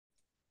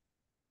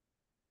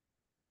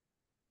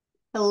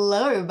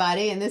Hello,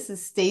 everybody, and this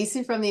is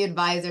Stacey from The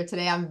Advisor.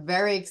 Today, I'm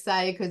very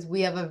excited because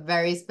we have a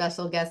very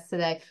special guest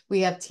today. We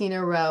have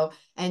Tina Roe,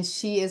 and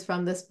she is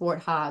from the Sport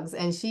Hogs,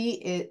 and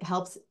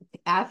helps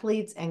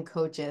athletes and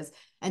coaches.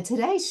 And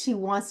today, she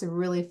wants to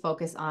really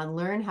focus on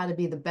learn how to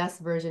be the best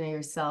version of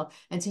yourself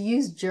and to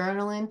use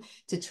journaling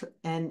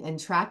and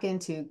tracking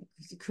to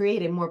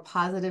create a more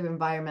positive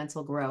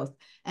environmental growth.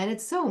 And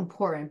it's so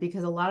important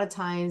because a lot of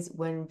times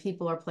when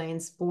people are playing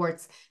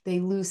sports, they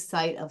lose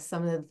sight of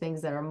some of the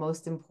things that are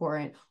most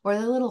important, or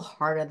they're a little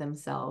hard on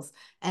themselves.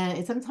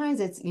 And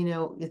sometimes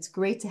it's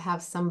great to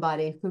have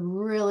somebody who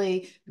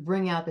really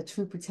bring out the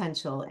true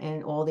potential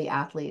in all the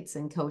athletes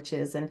and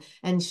coaches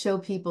and show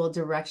people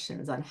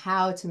directions on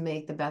how to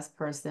make the best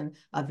person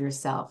of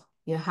yourself.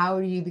 How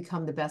do you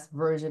become the best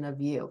version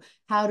of you?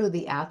 How do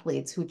the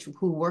athletes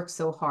who work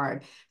so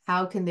hard,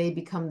 how can they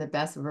become the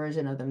best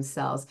version of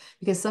themselves?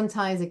 Because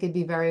sometimes it could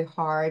be very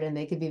hard and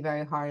they could be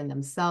very hard on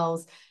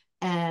themselves.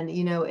 And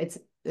it's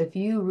if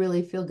you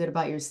really feel good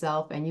about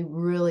yourself and you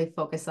really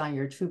focus on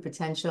your true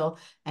potential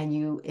and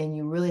you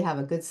really have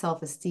a good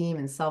self-esteem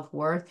and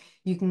self-worth,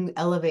 you can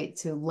elevate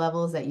to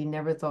levels that you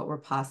never thought were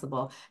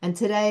possible. And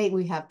today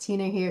we have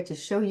Tina here to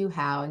show you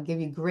how and give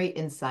you great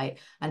insight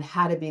on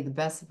how to be the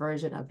best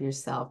version of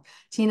yourself.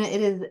 Tina,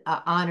 it is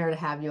an honor to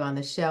have you on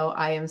the show.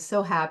 I am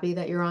so happy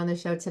that you're on the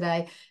show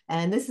today.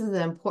 And this is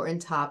an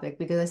important topic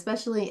because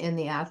especially in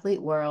the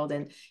athlete world,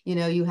 and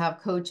you have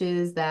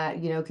coaches that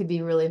could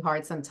be really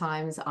hard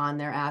sometimes on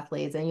their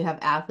athletes, and you have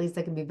athletes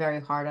that can be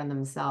very hard on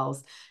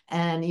themselves.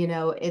 And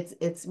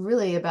it's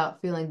really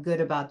about feeling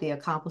good about the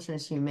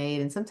accomplishments you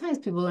made. And sometimes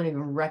people don't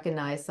even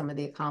recognize some of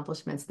the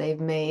accomplishments they've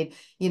made,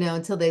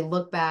 until they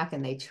look back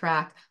and they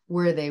track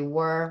where they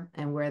were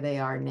and where they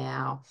are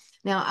now.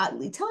 Now,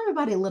 tell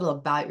everybody a little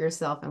about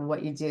yourself and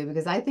what you do,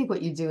 because I think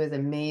what you do is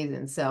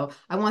amazing. So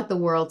I want the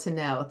world to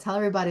know. Tell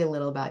everybody a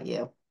little about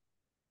you.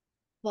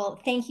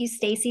 Well, thank you,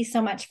 Stacey,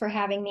 so much for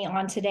having me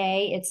on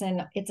today. It's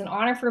an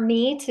honor for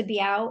me to be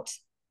out,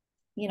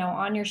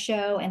 on your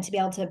show and to be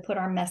able to put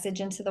our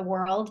message into the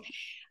world.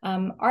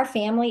 Our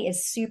family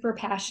is super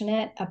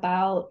passionate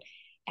about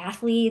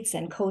athletes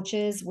and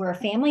coaches. We're a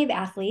family of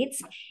athletes,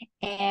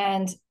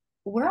 and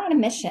we're on a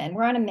mission.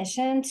 We're on a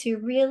mission to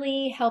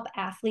really help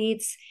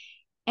athletes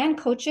and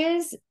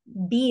coaches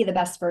be the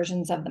best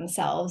versions of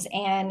themselves,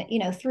 and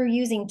through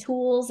using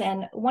tools.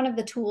 And one of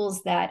the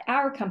tools that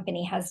our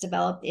company has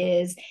developed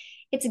is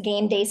it's a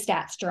game day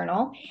stats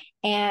journal,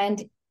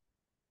 and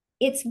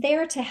it's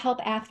there to help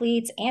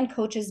athletes and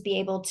coaches be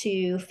able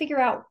to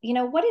figure out,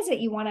 what is it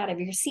you want out of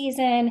your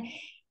season?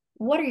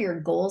 What are your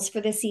goals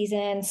for the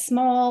season?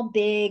 Small,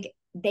 big,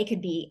 they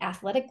could be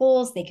athletic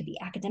goals, they could be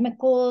academic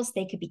goals,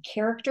 they could be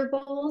character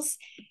goals.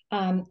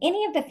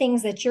 Any of the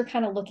things that you're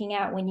kind of looking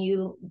at when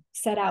you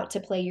set out to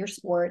play your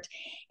sport,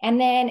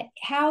 and then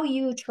how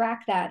you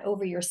track that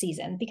over your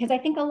season. Because I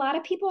think a lot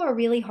of people are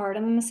really hard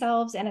on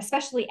themselves, and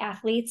especially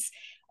athletes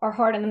are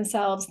hard on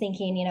themselves,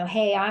 thinking,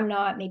 hey, I'm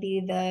not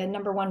maybe the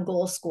number one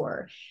goal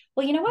scorer.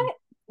 Well, you know what?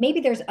 Maybe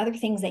there's other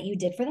things that you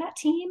did for that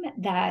team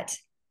that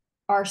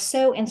are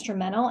so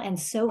instrumental and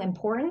so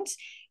important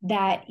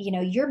that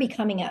you're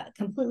becoming a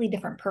completely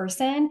different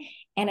person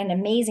and an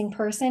amazing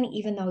person,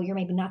 even though you're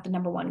maybe not the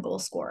number one goal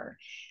scorer.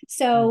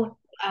 So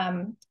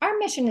our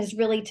mission is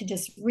really to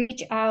just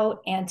reach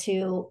out and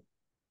to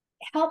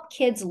help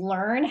kids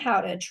learn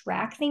how to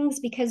track things,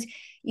 because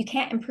you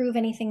can't improve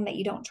anything that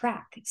you don't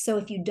track. So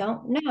if you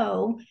don't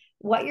know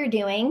what you're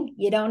doing,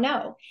 you don't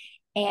know.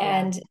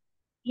 Yeah. And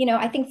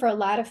I think for a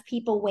lot of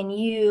people, when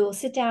you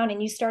sit down and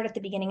you start at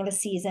the beginning of a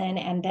season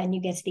and then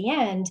you get to the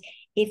end,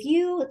 if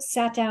you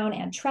sat down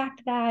and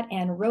tracked that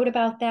and wrote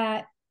about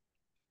that,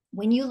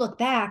 when you look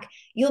back,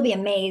 you'll be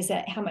amazed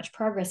at how much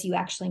progress you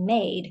actually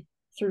made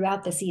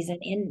throughout the season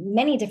in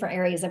many different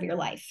areas of your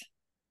life.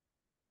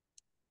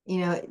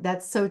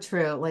 That's so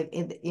true. Like,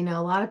 a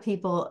lot of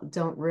people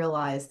don't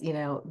realize,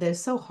 they're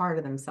so hard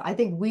on themselves. I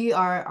think we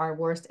are our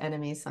worst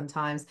enemies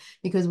sometimes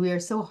because we are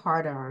so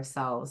hard on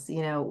ourselves.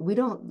 We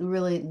don't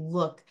really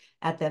look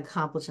at the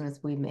accomplishments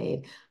we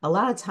made. A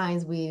lot of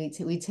times we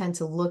tend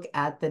to look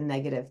at the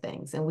negative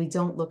things and we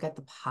don't look at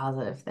the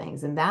positive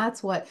things. And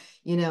that's what,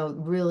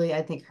 really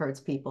I think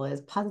hurts people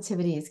is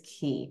positivity is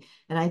key.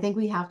 And I think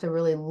we have to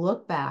really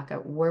look back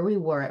at where we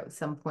were at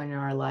some point in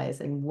our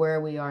lives and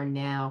where we are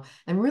now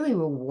and really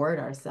reward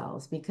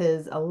ourselves,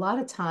 because a lot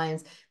of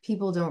times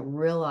people don't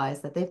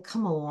realize that they've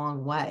come a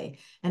long way.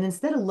 And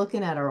instead of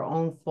looking at our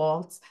own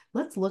faults,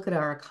 let's look at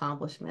our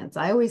accomplishments.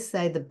 I always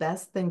say the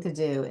best thing to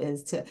do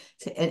is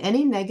and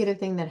any negative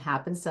thing that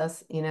happens to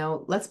us,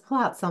 let's pull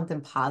out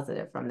something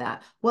positive from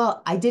that.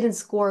 Well, I didn't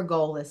score a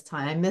goal this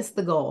time. I missed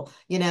the goal,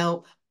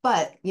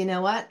 but you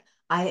know what?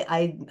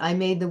 I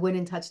made the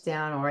winning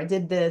touchdown, or I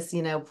did this,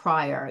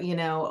 prior,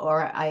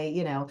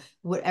 or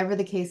whatever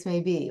the case may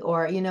be.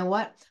 Or,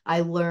 what?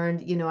 I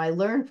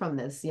learned from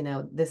this,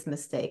 this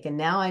mistake. And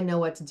now I know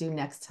what to do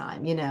next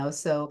time,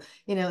 So,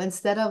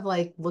 instead of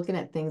like looking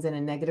at things in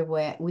a negative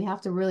way, we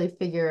have to really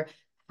figure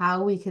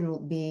how we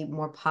can be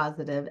more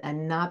positive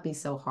and not be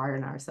so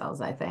hard on ourselves,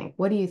 I think.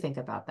 What do you think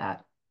about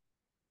that?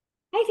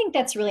 I think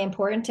that's really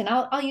important. And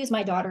I'll use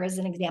my daughter as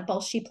an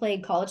example. She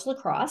played college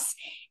lacrosse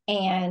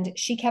and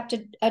she kept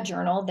a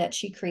journal that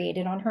she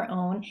created on her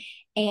own.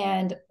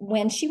 And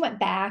when she went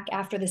back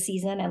after the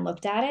season and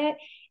looked at it,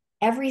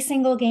 every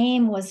single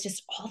game was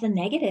just all the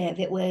negative.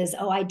 It was,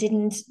 oh, I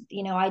didn't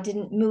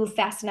move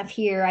fast enough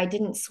here. I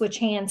didn't switch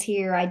hands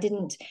here. I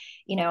didn't,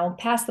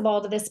 pass the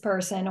ball to this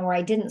person, or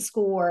I didn't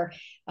score,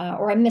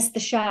 or I missed the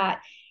shot.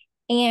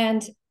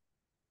 And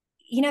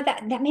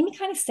that made me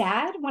kind of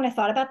sad when I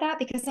thought about that,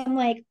 because I'm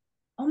like,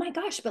 oh my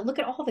gosh, but look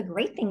at all the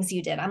great things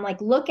you did. I'm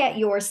like, look at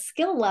your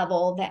skill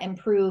level that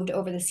improved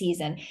over the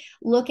season.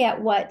 Look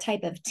at what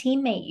type of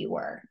teammate you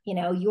were.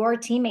 Your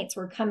teammates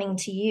were coming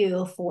to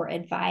you for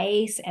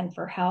advice and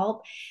for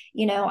help.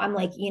 I'm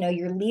like,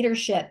 your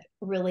leadership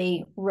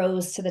really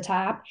rose to the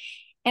top.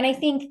 And I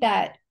think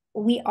that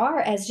we are,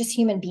 as just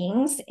human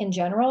beings in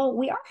general,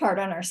 we are hard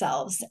on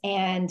ourselves,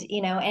 and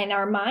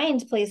our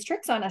mind plays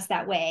tricks on us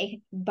that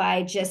way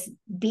by just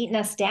beating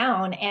us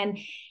down.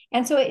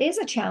 And so it is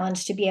a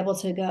challenge to be able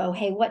to go,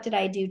 hey, what did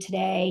I do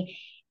today?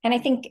 And I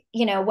think,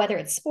 whether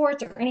it's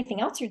sports or anything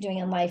else you're doing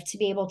in life, to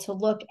be able to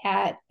look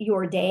at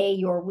your day,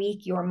 your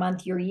week, your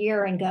month, your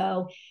year, and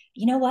go,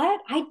 you know what,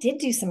 I did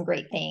do some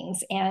great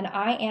things, and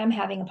I am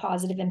having a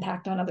positive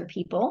impact on other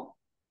people.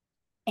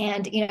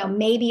 And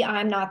maybe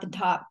I'm not the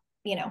top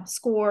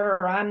scorer,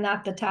 or I'm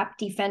not the top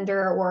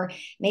defender, or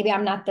maybe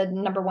I'm not the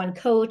number one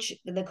coach,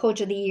 the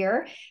coach of the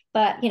year,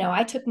 but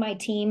I took my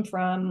team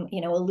from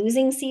a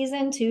losing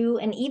season to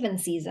an even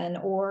season,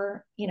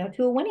 or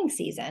to a winning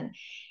season.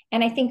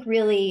 And I think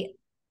really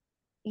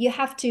you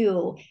have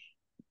to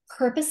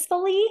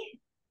purposefully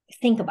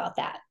think about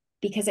that,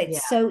 because Yeah.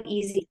 it's so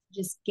easy to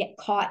just get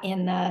caught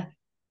in the,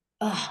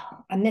 oh,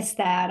 I missed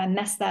that, I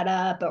messed that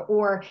up,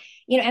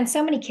 and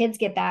so many kids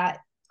get that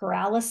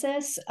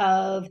paralysis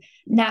of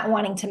not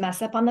wanting to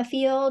mess up on the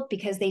field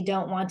because they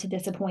don't want to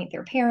disappoint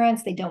their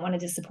parents, they don't want to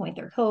disappoint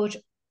their coach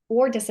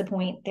or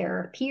disappoint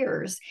their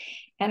peers.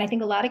 And I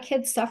think a lot of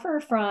kids suffer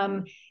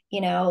from,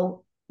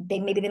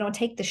 maybe they don't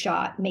take the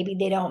shot, maybe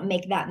they don't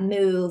make that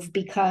move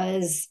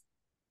because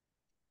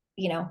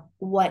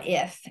what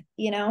if,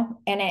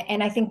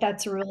 and I think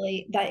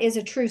that is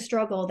a true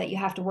struggle that you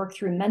have to work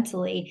through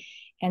mentally.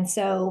 And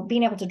so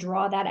being able to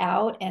draw that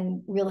out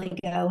and really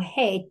go,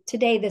 hey,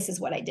 today this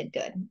is what I did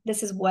good,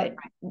 this is what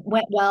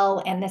went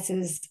well, and this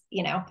is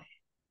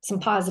some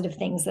positive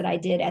things that I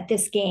did at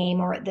this game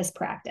or at this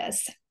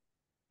practice.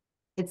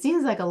 It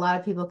seems like a lot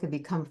of people could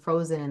become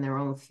frozen in their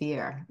own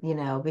fear,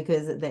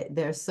 because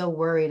they're so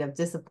worried of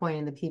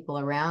disappointing the people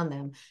around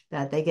them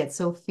that they get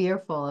so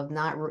fearful of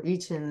not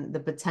reaching the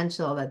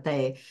potential that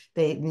they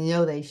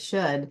know they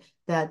should,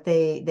 that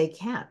they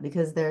can't,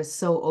 because they're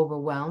so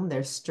overwhelmed,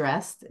 they're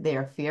stressed, they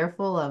are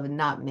fearful of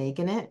not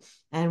making it.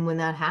 And when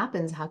that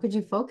happens, how could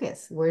you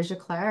focus? Where's your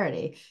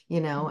clarity?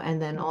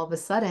 And then all of a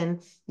sudden,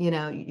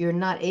 you're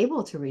not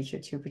able to reach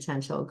your true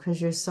potential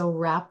because you're so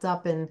wrapped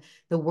up in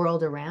the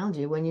world around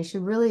you, when you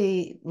should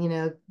really,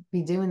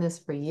 be doing this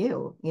for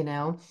you.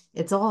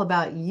 It's all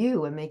about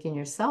you and making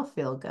yourself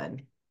feel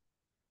good.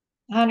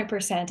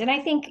 100%. And I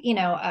think,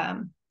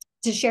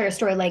 to share a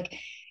story, like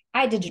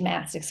I did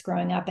gymnastics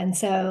growing up. And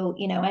so,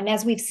 and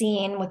as we've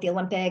seen with the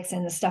Olympics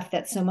and the stuff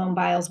that Simone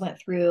Biles went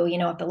through,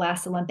 at the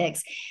last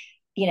Olympics,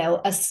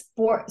 a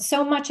sport,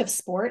 so much of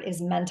sport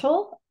is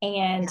mental,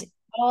 and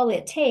all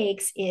it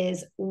takes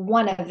is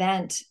one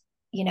event,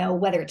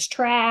 whether it's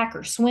track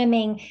or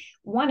swimming,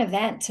 one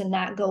event to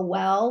not go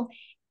well,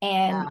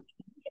 Yeah. and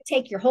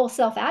take your whole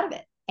self out of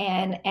it.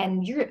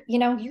 And you're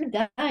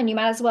done. You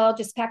might as well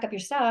just pack up your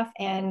stuff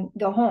and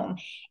go home.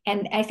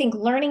 And I think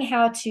learning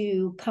how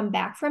to come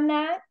back from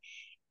that,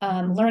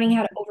 learning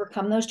how to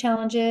overcome those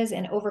challenges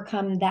and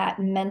overcome that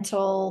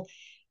mental,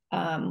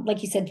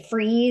 like you said,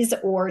 freeze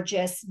or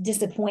just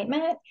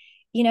disappointment.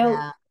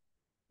 Yeah.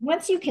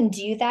 Once you can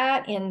do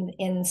that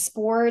in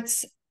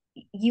sports,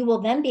 you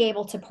will then be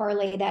able to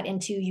parlay that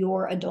into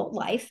your adult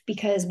life,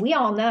 because we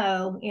all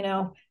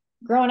know,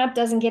 growing up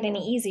doesn't get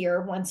any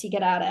easier once you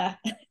get out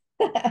of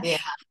Yeah.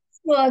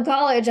 school and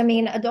college. I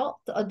mean,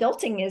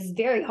 adulting is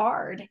very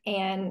hard,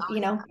 and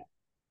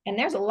and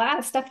there's a lot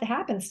of stuff that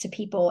happens to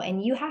people,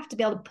 and you have to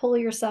be able to pull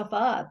yourself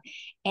up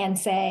and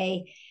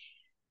say,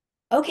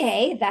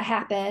 okay, that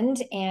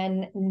happened,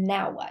 and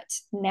now what?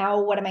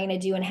 Now what am I going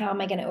to do, and how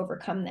am I going to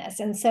overcome this?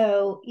 And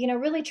so,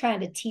 really trying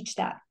to teach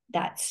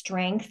that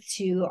strength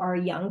to our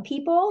young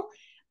people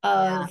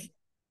Yeah.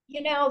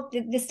 of,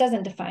 this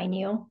doesn't define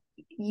you.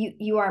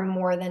 You are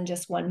more than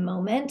just one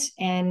moment,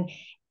 and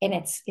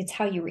it's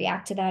how you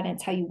react to that, and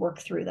it's how you work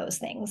through those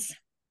things.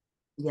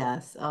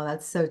 Yes. Oh,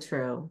 that's so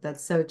true.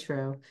 That's so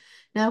true.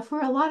 Now,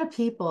 for a lot of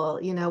people,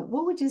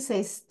 what would you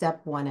say step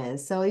one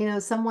is? So,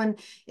 someone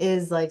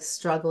is like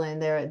struggling,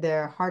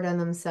 they're hard on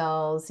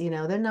themselves,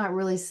 they're not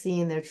really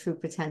seeing their true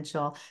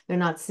potential. They're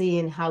not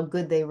seeing how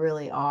good they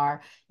really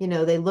are.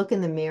 They look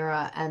in the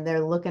mirror and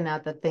they're looking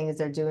at the things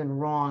they're doing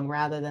wrong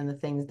rather than the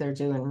things they're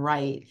doing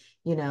right.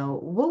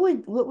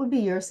 What would be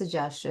your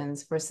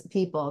suggestions for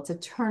people to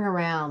turn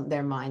around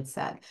their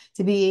mindset,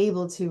 to be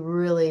able to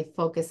really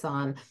focus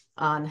on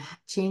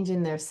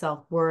changing their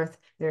self-worth,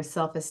 their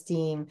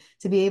self-esteem,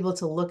 to be able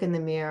to look in the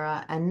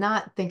mirror and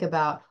not think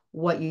about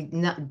what you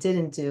not,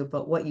 didn't do,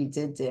 but what you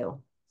did do?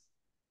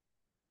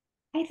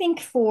 I think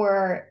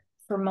for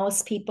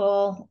most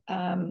people,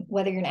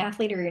 whether you're an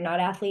athlete or you're not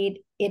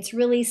athlete, it's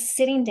really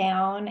sitting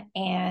down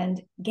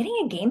and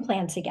getting a game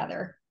plan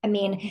together. I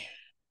mean,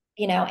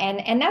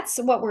 and that's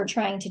what we're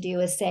trying to do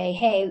is say,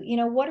 hey,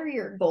 what are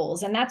your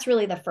goals? And that's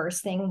really the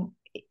first thing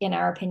in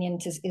our opinion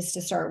is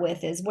to start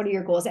with is what are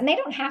your goals? And they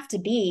don't have to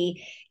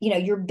be,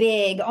 your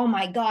big, oh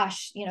my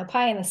gosh,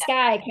 pie in the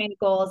sky kind of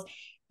goals,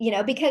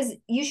 because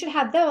you should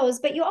have those,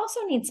 but you also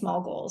need small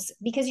goals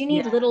because you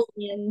need Yeah, little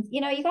wins.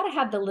 You got to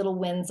have the little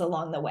wins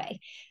along the way.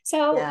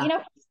 So,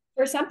 yeah.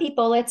 for some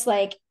people, it's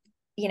like,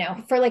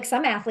 for like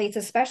some athletes,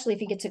 especially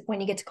if you get to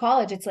when you get to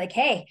college, it's like,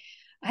 hey,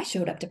 I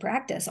showed up to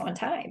practice on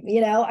time,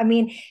 I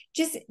mean,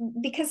 just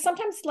because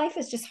sometimes life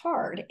is just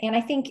hard. And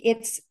I think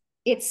it's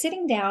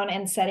sitting down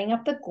and setting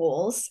up the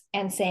goals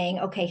and saying,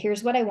 okay,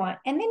 here's what I want.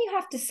 And then you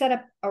have to set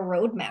up a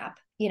roadmap,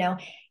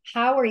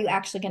 how are you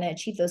actually going to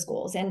achieve those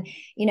goals? And,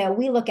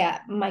 we look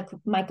at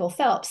Michael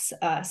Phelps,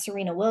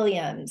 Serena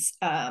Williams,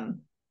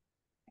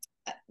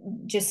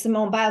 just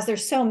Simone Biles.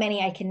 There's so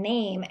many I can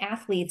name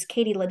athletes,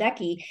 Katie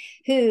Ledecky,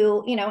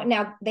 who,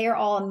 now they're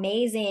all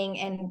amazing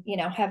and,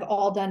 have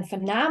all done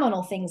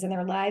phenomenal things in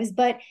their lives.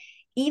 But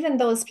even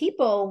those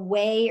people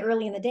way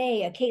early in the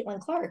day, Caitlin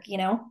Clark,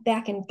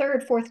 back in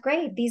third, fourth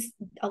grade,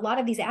 a lot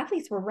of these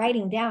athletes were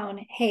writing down,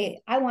 hey,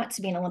 I want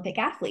to be an Olympic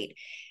athlete.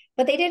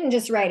 But they didn't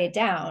just write it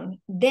down.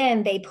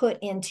 Then they put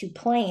into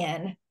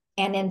plan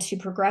and into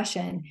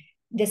progression.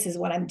 This is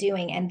what I'm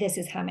doing, and this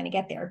is how I'm going to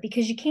get there.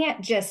 Because you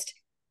can't just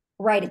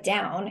write it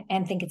down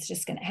and think it's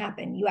just going to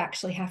happen. You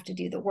actually have to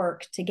do the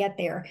work to get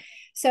there.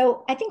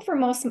 So I think for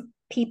most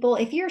people,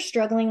 if you're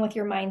struggling with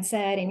your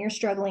mindset and you're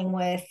struggling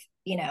with,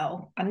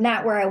 I'm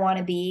not where I want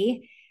to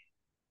be,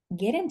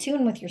 get in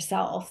tune with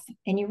yourself.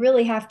 And you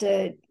really have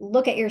to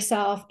look at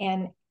yourself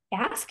and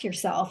ask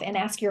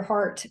your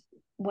heart,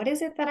 what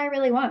is it that I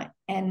really want?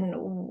 And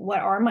what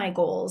are my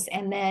goals?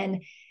 And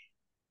then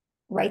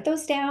write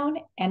those down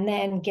and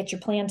then get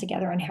your plan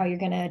together on how you're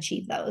going to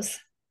achieve those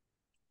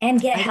and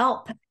get I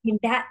help. I mean,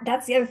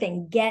 that's the other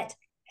thing, get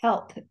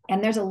help.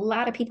 And there's a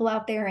lot of people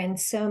out there in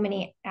so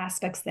many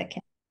aspects that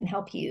can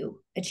help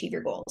you achieve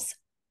your goals.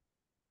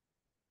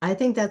 I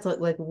think that's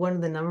what, like one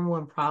of the number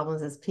one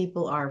problems is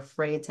people are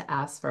afraid to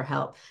ask for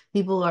help.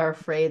 People are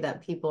afraid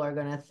that people are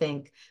going to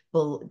think,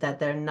 well, that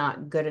they're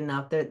not good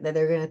enough, that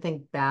they're going to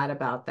think bad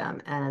about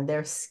them, and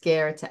they're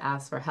scared to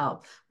ask for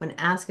help. When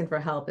asking for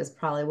help is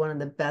probably one of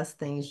the best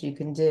things you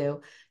can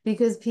do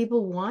because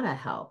people want to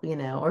help,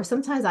 or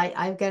sometimes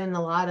I've gotten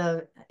a lot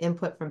of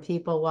input from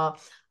people, well,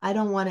 I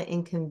don't want to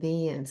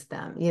inconvenience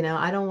them,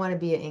 I don't want to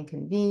be an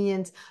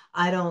inconvenience.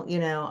 I don't,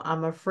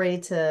 I'm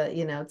afraid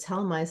to,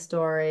 tell my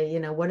story,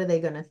 what are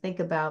they going to think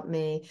about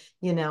me,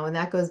 and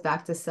that goes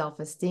back to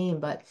self-esteem.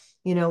 But,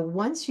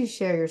 once you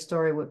share your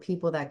story with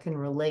people that can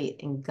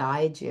relate and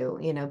guide you,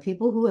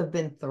 people who have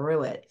been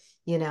through it,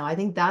 I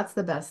think that's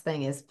the best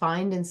thing is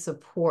finding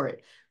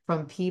support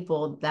from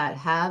people that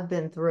have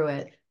been through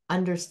it,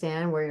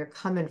 understand where you're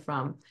coming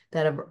from,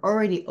 that have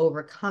already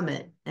overcome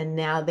it, and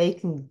now they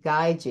can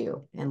guide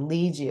you and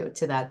lead you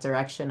to that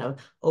direction of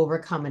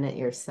overcoming it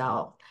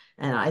yourself.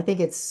 And I think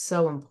it's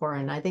so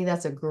important. I think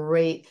that's a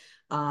great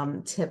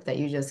tip that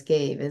you just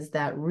gave is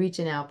that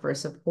reaching out for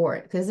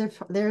support because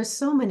there are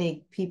so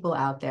many people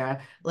out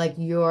there like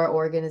your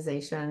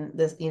organization,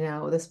 this,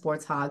 the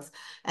Sports Hogs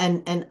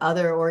and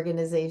other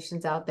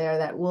organizations out there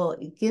that will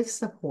give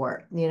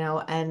support,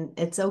 and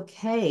it's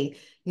okay,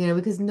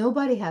 because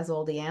nobody has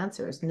all the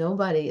answers.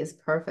 Nobody is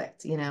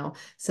perfect,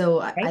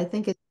 So I Right.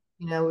 think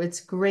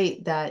it's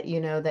great that,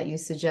 that you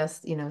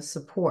suggest,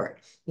 support,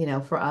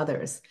 for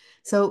others.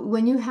 So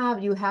when you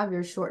have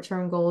your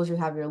short-term goals, you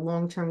have your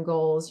long-term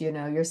goals,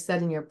 you're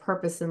setting your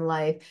purpose in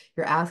life,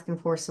 you're asking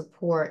for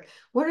support.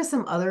 What are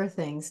some other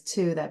things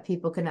too that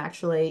people can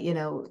actually,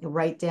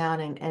 write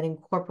down and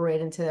incorporate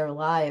into their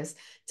lives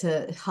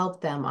to help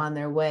them on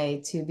their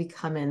way to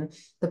becoming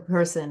the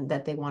person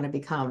that they want to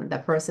become,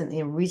 that person,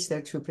 reach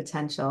their true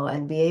potential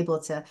and be able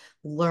to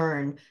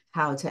learn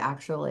how to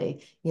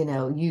actually,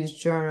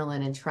 use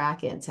journaling and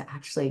tracking to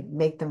actually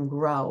make them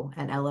grow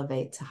and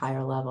elevate to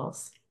higher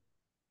levels?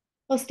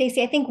 Well,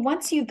 Stacey, I think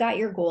once you've got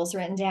your goals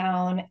written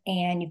down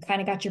and you've kind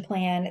of got your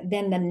plan,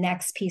 then the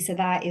next piece of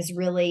that is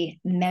really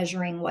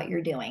measuring what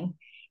you're doing.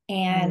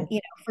 And, Mm.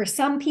 for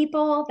some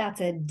people,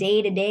 that's a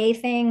day-to-day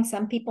thing.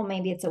 Some people,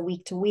 maybe it's a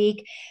week to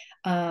week.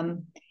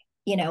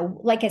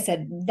 Like I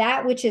said,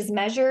 that which is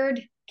measured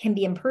can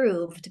be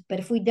improved. But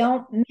if we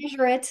don't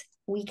measure it,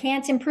 we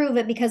can't improve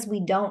it because we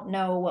don't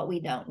know what we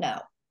don't know.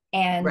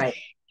 And Right.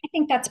 I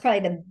think that's probably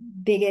the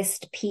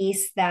biggest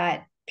piece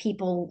that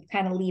people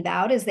kind of leave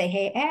out is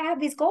hey, I have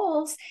these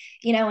goals,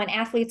 and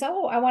athletes,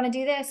 oh, I want to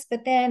do this,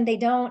 but then they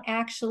don't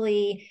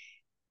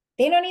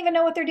even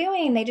know what they're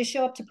doing. They just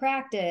show up to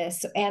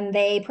practice and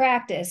they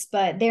practice,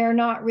 but they're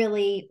not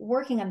really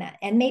working on that.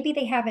 And maybe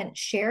they haven't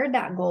shared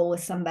that goal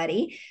with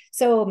somebody.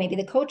 So maybe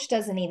the coach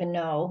doesn't even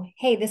know,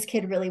 hey, this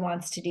kid really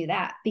wants to do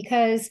that.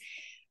 Because,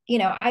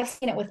 I've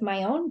seen it with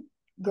my own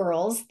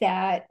girls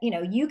that,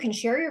 you can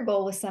share your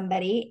goal with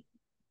somebody.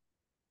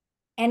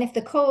 And if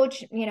the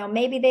coach,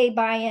 maybe they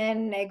buy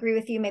in, they agree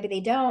with you, maybe they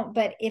don't.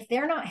 But if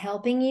they're not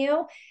helping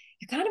you,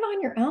 you're kind of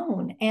on your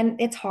own. And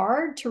it's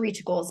hard to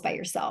reach goals by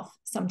yourself Oh,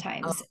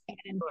 sometimes.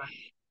 And,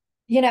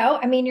 sure.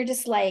 I mean, you're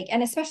just like,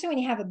 and especially when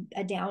you have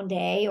a down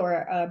day or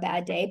a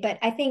bad day. But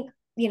I think,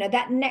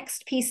 that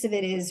next piece of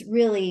it is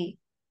really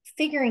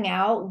figuring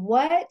out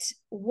what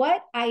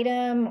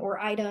item or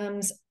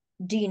items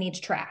do you need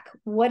to track?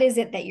 What is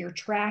it that you're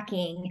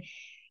tracking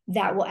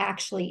that will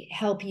actually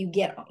help you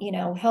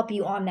help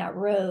you on that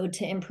road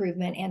to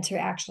improvement and to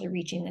actually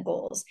reaching the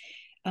goals?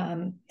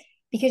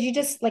 Because you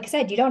just, like I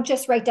said, you don't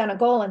just write down a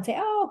goal and say,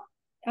 oh,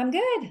 I'm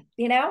good.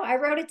 I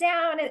wrote it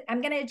down.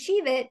 I'm going to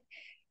achieve it.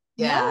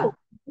 Yeah. No,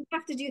 you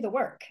have to do the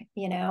work,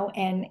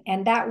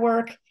 and that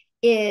work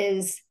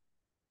is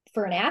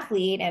for an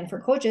athlete and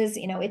for coaches,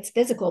 it's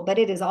physical, but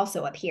it is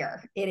also up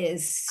here. It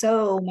is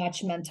so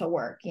much mental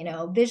work,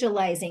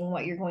 visualizing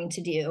what you're going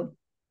to do,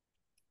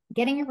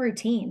 getting a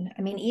routine.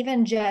 I mean,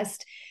 even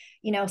just,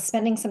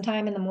 spending some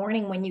time in the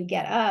morning when you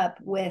get up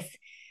with,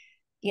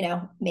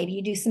 maybe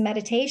you do some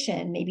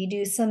meditation, maybe you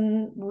do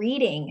some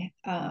reading,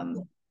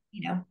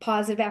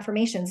 positive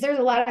affirmations. There's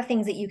a lot of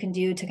things that you can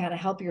do to kind of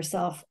help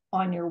yourself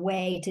on your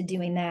way to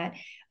doing that.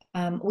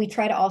 We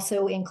try to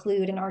also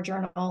include in our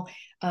journal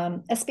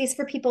a space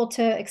for people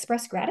to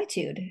express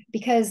gratitude,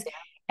 because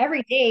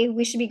every day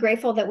we should be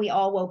grateful that we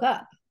all woke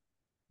up,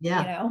 you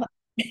Yeah.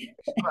 know.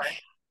 Sure.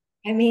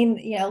 I mean,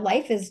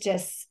 life is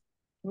just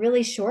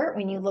really short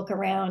when you look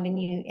around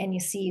and you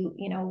see,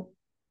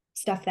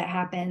 stuff that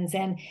happens,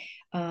 and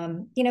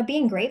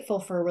being grateful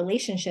for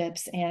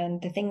relationships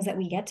and the things that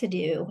we get to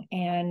do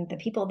and the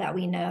people that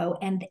we know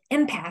and the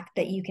impact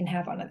that you can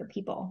have on other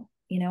people,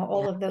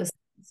 all Yeah. of those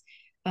things.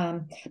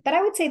 But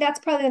I would say that's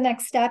probably the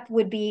next step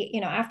would be,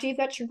 after you've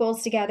got your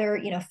goals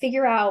together,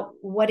 figure out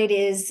what it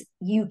is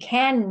you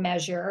can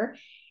measure,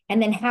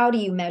 and then how do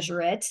you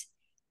measure it,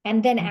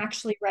 and then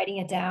actually writing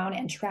it down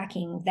and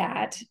tracking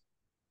that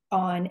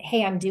on,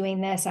 hey, I'm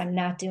doing this, I'm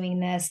not doing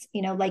this,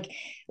 like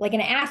in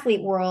an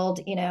athlete world,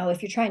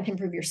 if you're trying to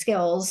improve your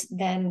skills,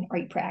 then are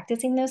you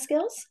practicing those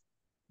skills?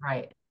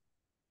 Right.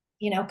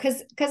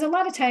 Because a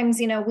lot of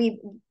times,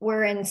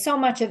 we're in so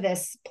much of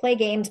this play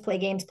games, play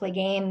games, play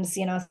games,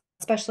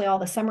 especially all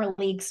the summer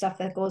league stuff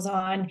that goes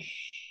on.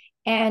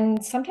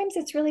 And sometimes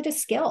it's really just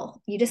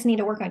skill. You just need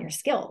to work on your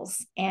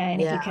skills.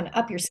 And if you Yeah. can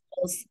up your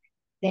skills,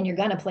 then you're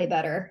going to play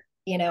better,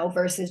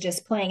 versus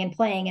just playing and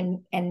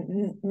playing.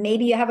 And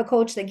maybe you have a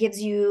coach that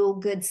gives you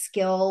good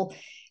skill,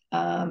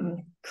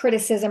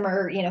 criticism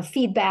or,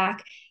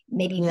 feedback.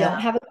 Maybe you Yeah.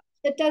 don't have a coach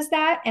that does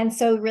that. And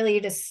so really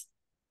you're just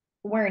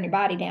wearing your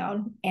body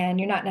down and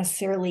you're not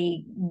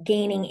necessarily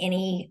gaining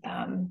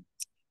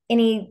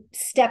any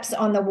steps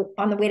on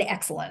the way to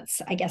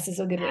excellence, I guess is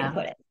a good way to Yeah.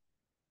 put it.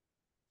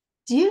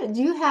 Do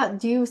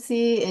you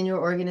see in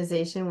your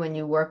organization when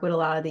you work with a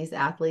lot of these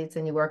athletes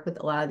and you work with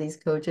a lot of these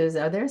coaches,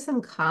 are there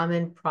some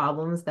common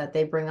problems that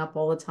they bring up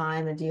all the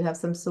time? And do you have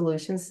some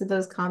solutions to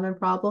those common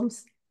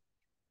problems?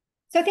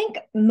 So I think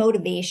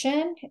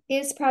motivation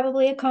is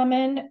probably a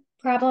common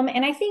problem.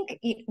 And I think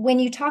when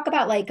you talk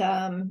about like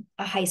a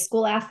high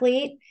school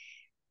athlete,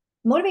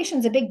 motivation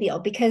is a big deal,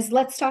 because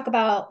let's talk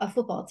about a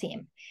football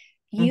team.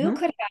 You Mm-hmm.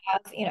 could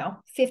have,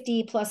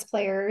 50 plus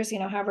players,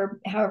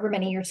 however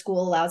many your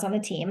school allows on the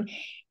team.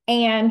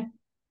 And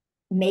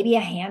maybe a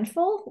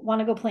handful want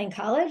to go play in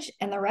college,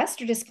 and the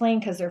rest are just playing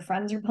because their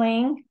friends are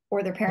playing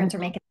or their parents are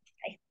Hmm. making them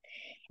play.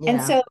 And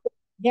Yeah. so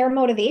their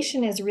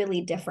motivation is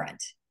really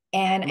different.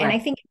 And Right. I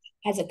think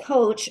as a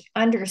coach,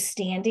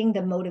 understanding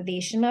the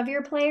motivation of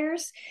your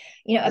players,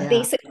 a Yeah.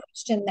 basic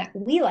question that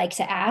we like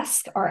to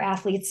ask our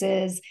athletes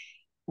is,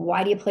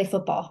 why do you play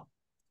football?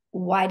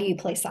 Why do you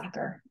play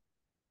soccer?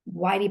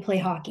 Why do you play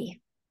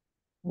hockey?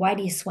 Why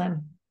do you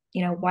swim?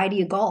 Why do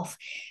you golf?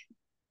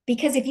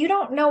 Because if you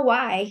don't know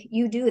why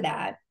you do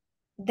that,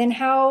 then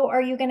how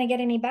are you going to get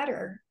any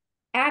better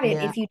at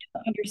it Yeah. if you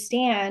don't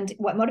understand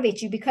what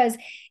motivates you? Because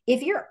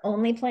if you're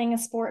only playing a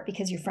sport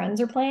because your friends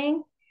are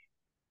playing,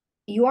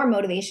 your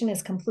motivation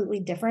is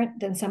completely different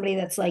than somebody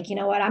that's like, you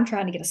know what, I'm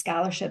trying to get a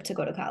scholarship to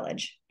go to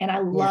college and I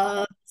Yeah.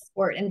 love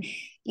sport. And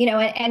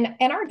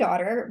and our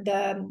daughter,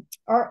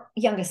 our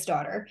youngest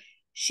daughter,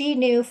 she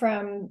knew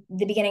from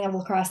the beginning of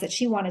lacrosse that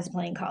she wanted to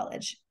play in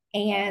college.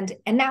 And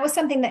that was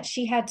something that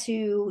she had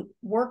to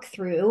work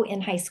through in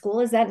high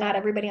school, is that not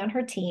everybody on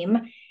her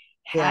team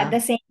had Yeah. the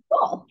same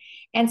goal.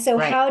 And so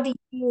Right. how do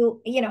you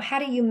how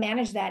do you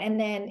manage that? And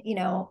then,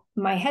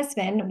 my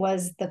husband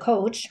was the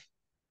coach.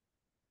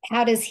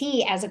 How does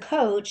he, as a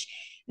coach,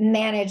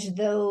 manage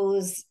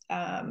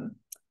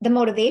the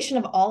motivation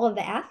of all of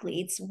the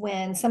athletes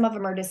when some of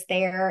them are just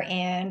there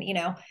and,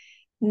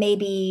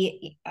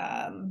 maybe,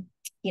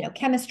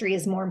 chemistry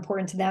is more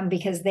important to them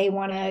because they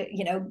want to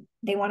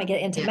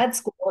get into Yeah. med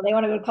school, they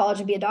want to go to college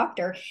and be a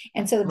doctor.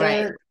 And so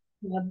Right.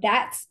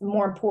 that's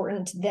more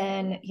important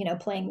than,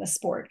 playing the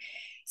sport.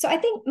 So I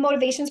think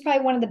motivation is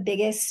probably one of the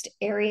biggest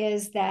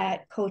areas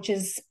that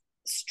coaches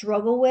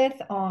struggle with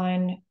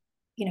on,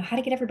 how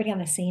to get everybody on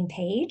the same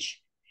page.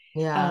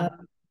 Yeah.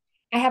 Um,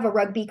 I have a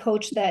rugby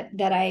coach that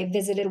I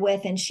visited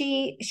with, and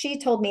she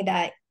told me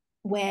that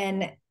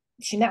when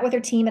she met with her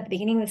team at the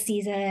beginning of the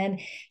season,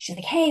 she's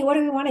like, "Hey, what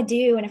do we want to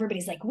do?" And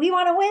everybody's like, we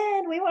want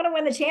to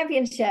win the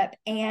championship."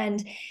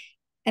 And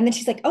then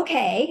she's like,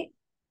 "Okay."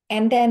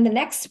 And then the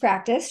next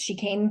practice, she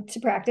came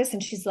to practice,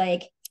 and she's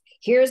like,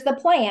 "Here's the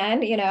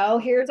plan.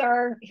 Here's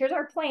our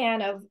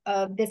plan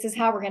of this is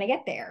how we're going to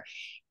get there."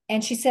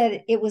 And she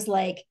said it was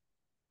like,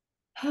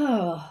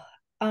 "Oh,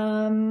 we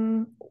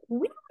don't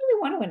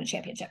really want to win a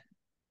championship."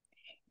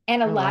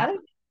 And a Oh, wow. lot of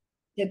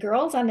the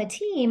girls on the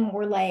team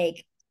were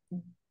like,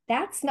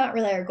 "That's not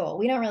really our goal.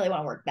 We don't really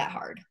want to work that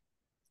hard."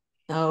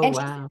 Oh, And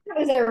she said wow. it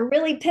was a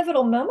really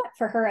pivotal moment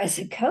for her as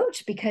a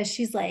coach because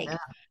she's like, Yeah.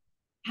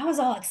 I was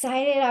all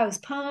excited. I was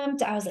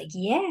pumped. I was like,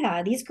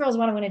 yeah, these girls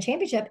want to win a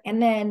championship.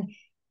 And then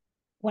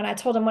when I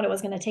told them what it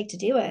was going to take to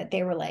do it,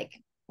 they were like,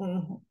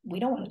 we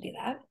don't want to do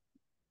that.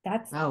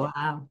 That's, Oh,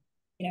 wow.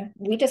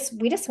 we just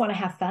want to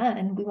have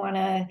fun. We want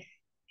to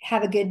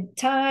have a good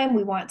time.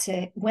 We want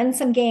to win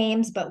some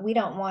games, but we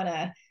don't want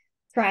to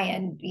try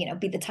and,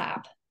 be the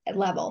top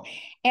level.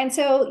 And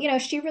so,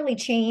 she really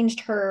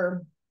changed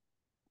her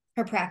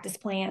practice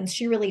plans.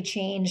 She really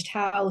changed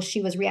how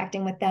she was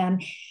reacting with them.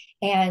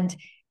 And,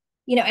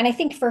 and I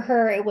think for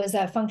her, it was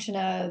a function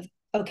of,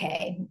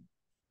 okay,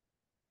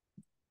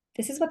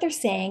 this is what they're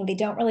saying. They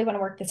don't really want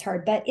to work this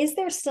hard, but is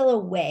there still a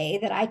way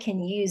that I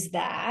can use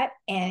that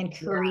and Yeah.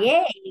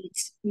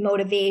 create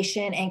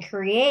motivation and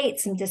create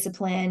some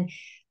discipline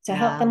to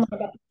help them Yeah.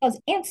 learn about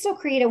themselves and still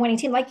create a winning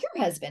team like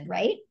your husband,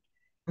 right?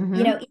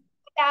 Mm-hmm.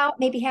 Without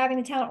maybe having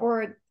the talent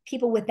or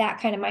people with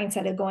that kind of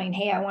mindset of going,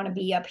 hey, I want to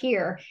be up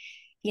here,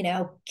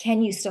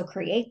 can you still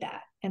create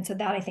that? And so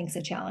that I think is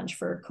a challenge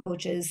for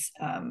coaches.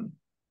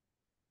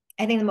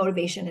 I think the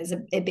motivation is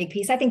a big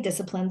piece. I think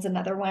discipline's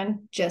another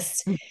one.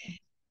 Just,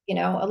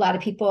 a lot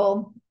of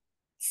people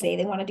say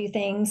they want to do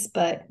things,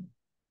 but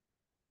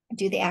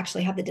do they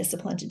actually have the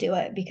discipline to do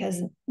it?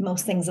 Because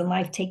most things in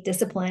life take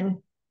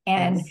discipline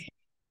and Yes.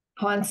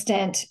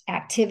 constant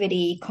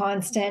activity,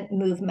 constant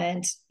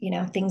movement.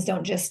 Things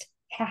don't just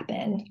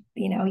happen.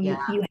 Yeah.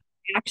 You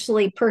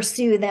actually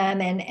pursue them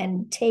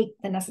and take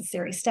the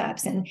necessary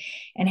steps. And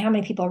how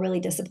many people are really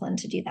disciplined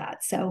to do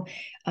that? So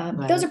those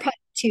Right. are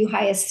probably the two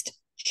highest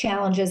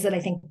challenges that I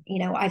think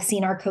I've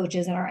seen our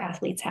coaches and our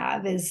athletes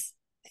have is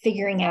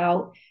figuring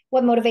out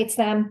what motivates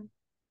them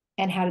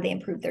and how do they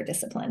improve their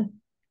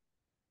discipline.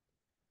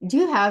 Do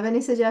you have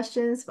any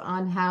suggestions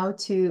on how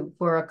to,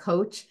 for a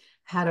coach,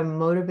 how to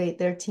motivate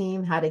their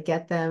team, how to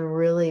get them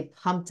really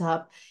pumped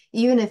up,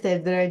 even if they're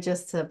there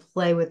just to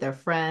play with their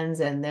friends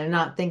and they're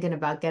not thinking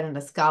about getting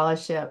a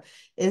scholarship?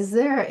 Is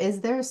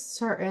there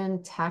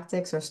certain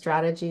tactics or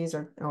strategies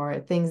or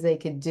things they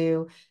could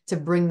do to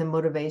bring the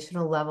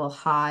motivational level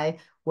high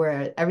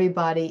where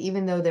everybody,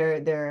 even though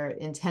their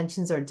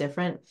intentions are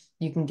different,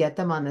 you can get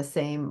them on the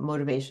same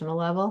motivational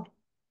level?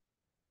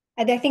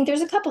 I think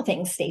there's a couple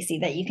things, Stacey,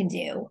 that you can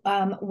do.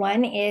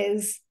 One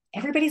is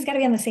everybody's got to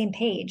be on the same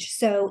page.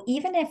 So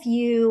even if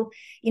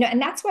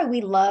and that's why we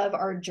love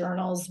our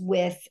journals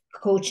with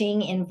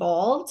coaching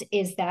involved,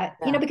 is that,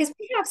 Yeah. because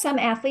we have some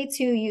athletes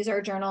who use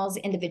our journals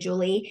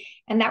individually,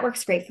 and that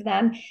works great for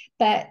them.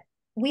 But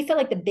we feel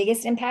like the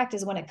biggest impact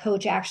is when a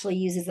coach actually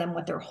uses them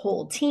with their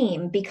whole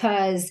team,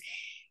 because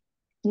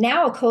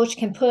now a coach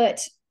can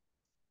put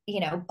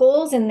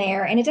goals in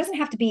there, and it doesn't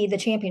have to be the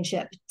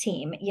championship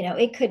team.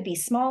 It could be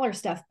smaller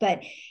stuff,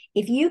 but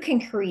if you can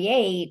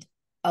create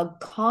a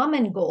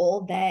common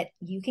goal that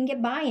you can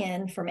get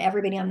buy-in from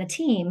everybody on the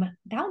team,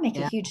 that'll make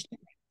a Yeah. huge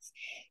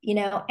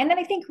difference. And then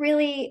I think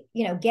really,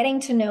 getting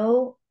to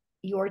know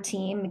your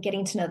team,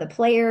 getting to know the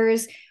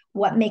players,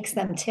 what makes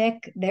them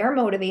tick, their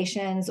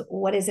motivations,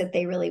 what is it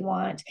they really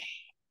want,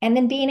 and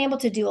then being able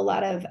to do a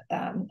lot of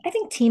I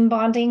think team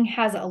bonding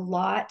has a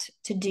lot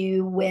to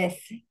do with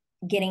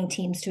getting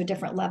teams to a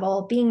different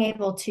level, being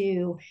able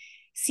to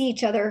see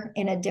each other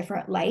in a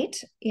different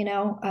light,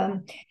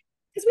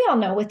 because we all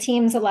know with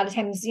teams, a lot of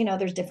times,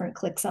 there's different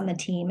cliques on the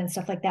team and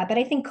stuff like that. But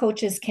I think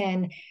coaches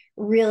can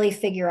really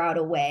figure out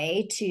a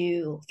way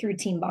to, through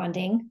team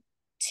bonding,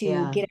 to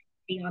Yeah. get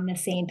everybody on the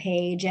same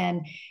page.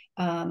 And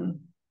I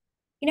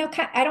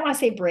don't want to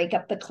say break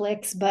up the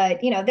cliques,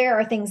 but there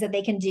are things that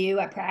they can do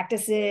at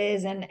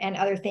practices and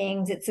other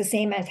things. It's the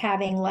same as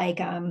having like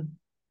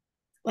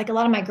a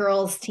lot of my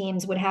girls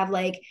teams would have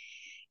like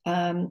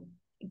kind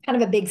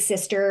of a big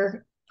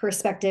sister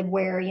perspective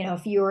where,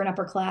 if you were an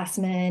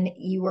upperclassman,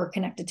 you were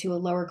connected to a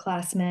lower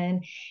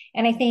classman.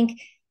 And I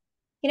think,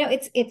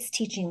 it's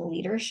teaching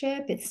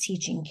leadership, it's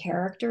teaching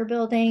character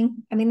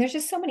building. I mean, there's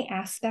just so many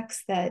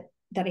aspects that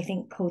I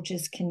think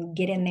coaches can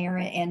get in there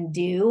and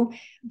do,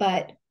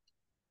 but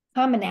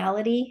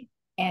commonality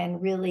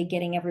and really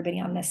getting everybody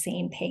on the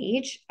same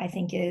page, I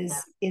think is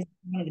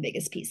one of the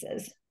biggest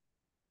pieces.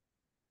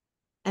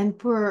 And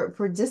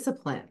for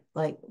discipline,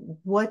 like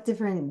what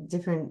different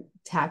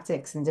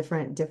tactics and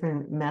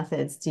different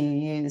methods do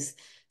you use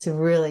to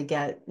really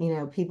get,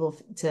 people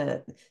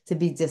to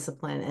be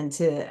disciplined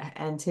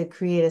and to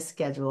create a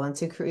schedule and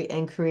to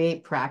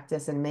create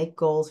practice and make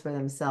goals for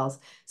themselves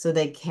so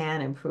they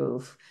can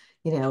improve?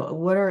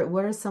 What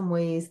are some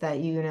ways that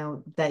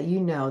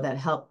that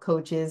help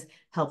coaches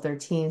help their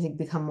teams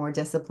become more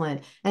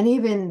disciplined, and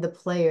even the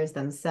players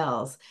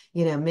themselves?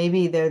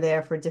 Maybe they're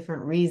there for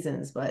different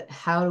reasons, but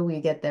how do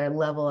we get their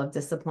level of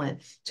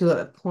discipline to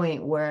a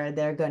point where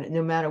they're going to,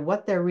 no matter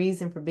what their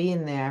reason for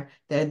being there,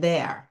 they're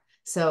there?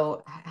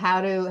 So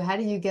how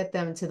do you get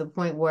them to the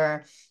point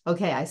where,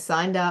 okay, I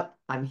signed up,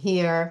 I'm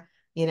here,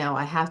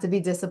 I have to be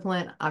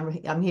disciplined.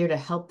 I'm here to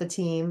help the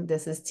team.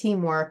 This is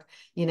teamwork,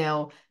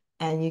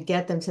 and you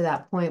get them to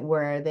that point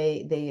where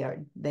they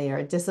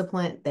are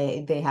disciplined,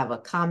 they have a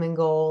common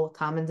goal,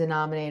 common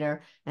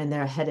denominator, and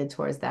they're headed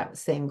towards that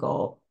same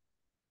goal.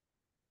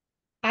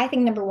 I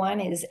think number one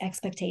is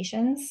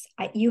expectations.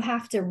 You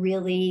have to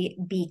really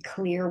be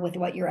clear with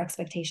what your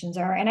expectations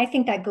are. And I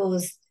think that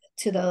goes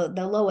to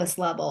the lowest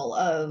level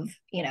of,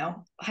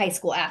 high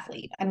school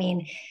athlete. I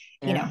mean,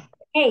 Yeah.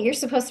 hey, you're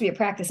supposed to be at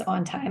practice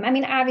on time. I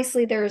mean,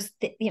 obviously there's,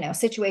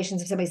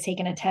 situations if somebody's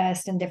taking a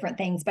test and different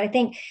things, but I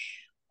think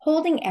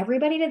holding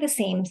everybody to the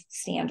same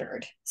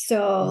standard.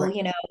 So,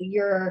 Right.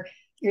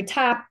 your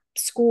top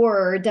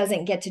scorer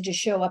doesn't get to just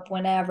show up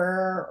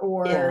whenever,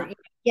 or Yeah.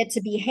 get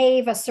to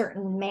behave a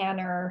certain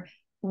manner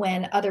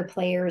when other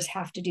players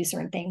have to do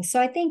certain things.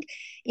 So I think,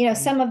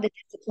 some of the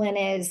discipline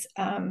is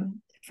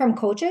from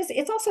coaches.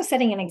 It's also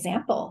setting an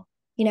example.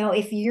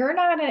 If you're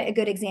not a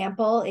good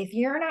example, if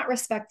you're not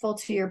respectful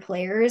to your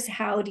players,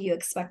 how do you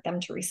expect them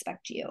to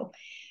respect you?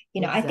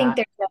 I think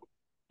Exactly. there's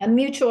a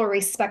mutual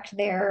respect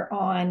there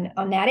on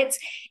that.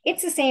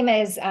 It's the same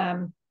as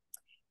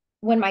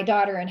when my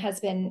daughter and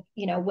husband,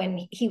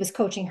 when he was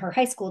coaching her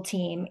high school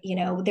team,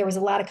 there was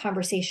a lot of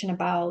conversation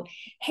about,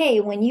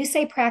 hey, when you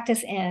say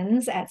practice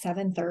ends at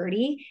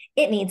 7:30,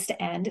 it needs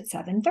to end at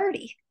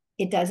 7:30.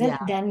 It doesn't Yeah.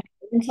 then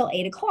until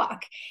 8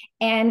 o'clock.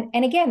 And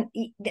again,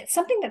 that's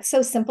something that's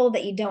so simple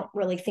that you don't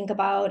really think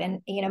about.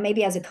 And,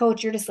 maybe as a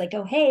coach, you're just like,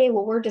 oh, hey,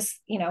 well, we're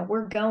just,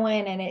 we're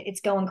going and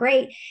it's going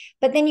great.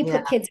 But then you Yeah.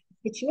 put kids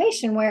in a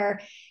situation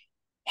where,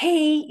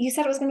 hey, you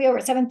said it was going to be over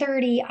at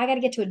 7:30. I got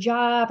to get to a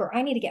job, or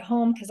I need to get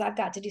home because I've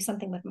got to do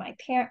something with my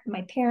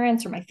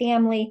parents or my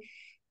family.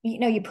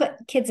 You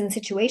put kids in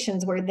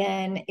situations where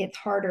then it's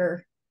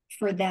harder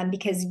for them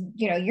because,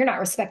 you're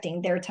not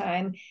respecting their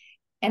time.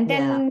 And Yeah.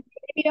 then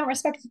they don't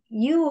respect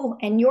you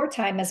and your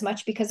time as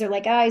much because they're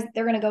like, guys,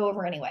 they're going to go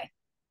over anyway.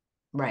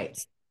 Right.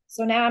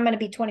 So now I'm going to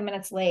be 20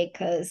 minutes late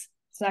because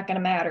it's not going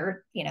to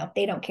matter.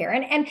 They don't care.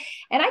 And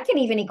I can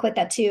even equate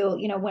that to,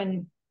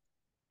 when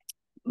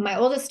my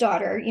oldest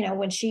daughter,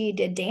 when she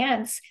did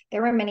dance,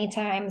 there were many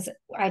times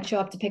I'd show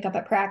up to pick up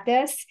at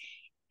practice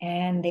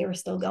and they were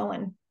still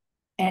going.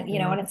 And,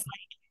 Mm. and it's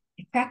like,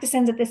 if practice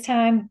ends at this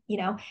time,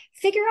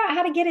 figure out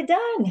how to get it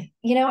done.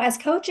 As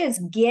coaches,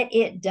 get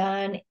it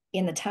done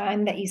in the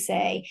time that you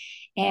say.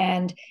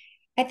 And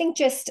I think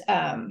just,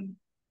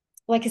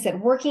 like I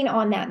said, working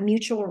on that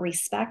mutual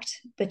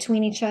respect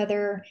between each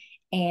other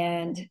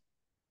and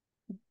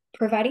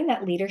providing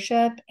that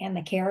leadership and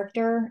the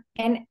character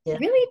and Yeah.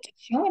 really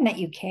showing that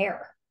you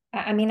care.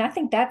 I mean, I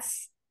think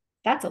that's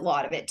a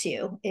lot of it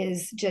too,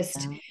 is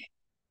just,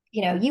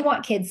 Yeah. you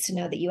want kids to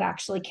know that you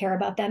actually care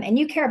about them, and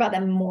you care about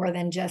them more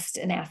than just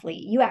an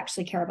athlete. You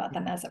actually care about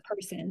them as a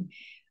person.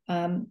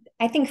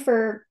 I think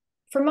for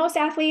most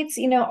athletes,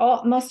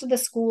 most of the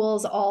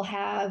schools all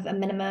have a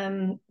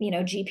minimum,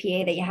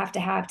 GPA that you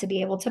have to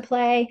be able to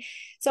play.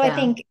 So I Yeah.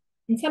 think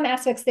in some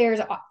aspects there's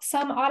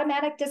some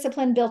automatic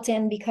discipline built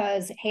in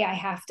because, hey, I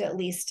have to at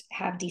least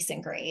have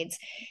decent grades.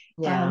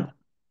 um,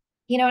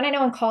 Yeah. and I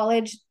know in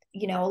college,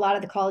 a lot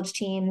of the college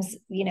teams,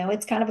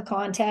 it's kind of a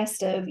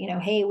contest of,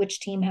 hey, which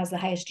team has the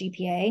highest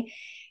GPA.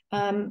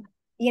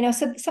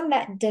 So some of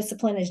that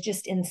discipline is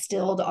just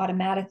instilled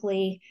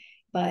automatically,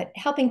 but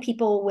helping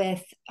people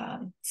with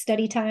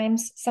study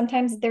times,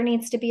 sometimes there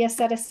needs to be a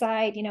set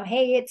aside,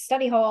 hey, it's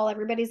study hall,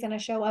 everybody's going to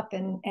show up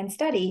and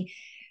study.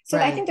 So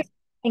I think Right. there's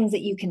things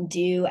that you can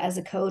do as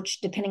a coach,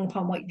 depending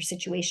upon what your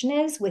situation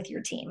is with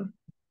your team.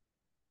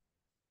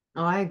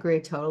 Oh, I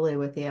agree totally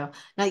with you.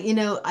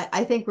 Now,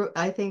 I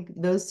think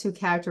those two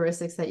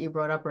characteristics that you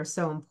brought up are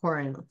so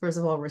important. First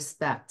of all,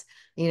 respect.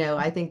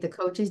 I think the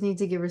coaches need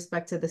to give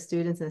respect to the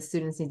students, and the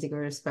students need to give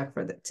respect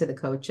to the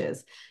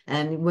coaches.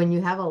 And when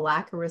you have a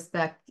lack of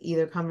respect,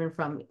 either coming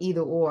from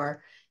either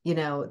or,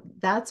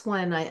 that's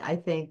when I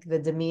think the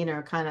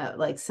demeanor kind of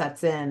like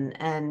sets in,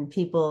 and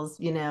people's,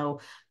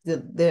 the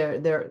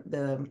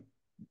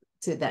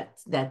to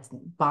that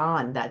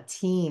bond, that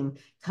team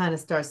kind of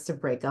starts to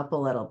break up a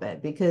little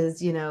bit,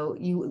 because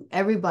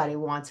everybody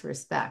wants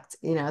respect,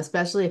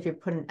 especially if you're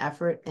putting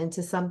effort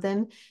into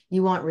something.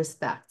 You want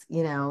respect,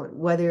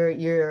 whether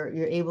you're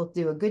able to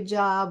do a good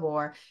job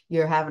or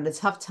you're having a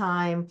tough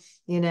time.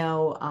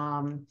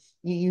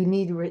 You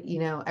need,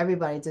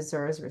 everybody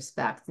deserves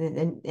respect,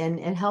 and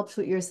it helps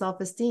with your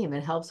self-esteem.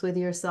 It helps with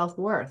your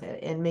self-worth.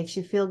 It makes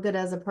you feel good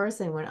as a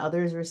person when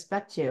others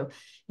respect you.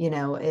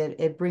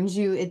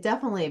 It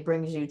definitely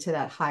brings you to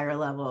that higher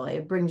level.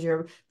 It brings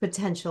your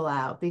potential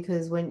out,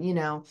 because when,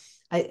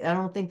 I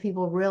don't think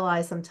people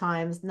realize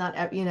sometimes, not,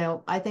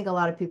 I think a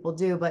lot of people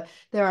do, but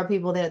there are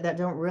people that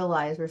don't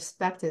realize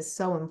respect is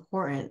so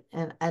important.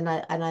 And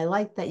I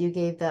like that you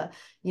gave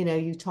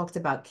you talked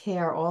about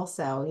care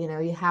also.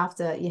 You have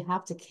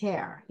to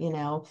care,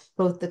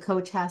 both the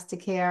coach has to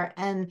care,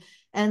 and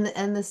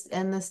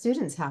the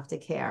students have to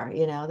care.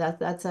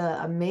 That's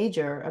a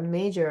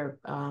major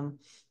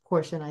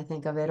portion, I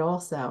think, of it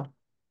also.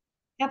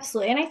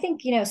 Absolutely. And I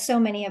think, so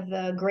many of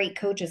the great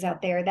coaches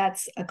out there,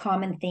 that's a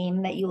common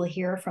theme that you will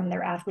hear from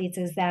their athletes,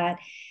 is that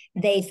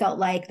they felt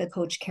like the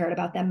coach cared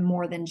about them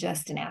more than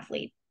just an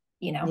athlete.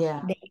 Yeah,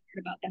 They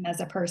cared about them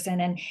as a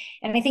person. And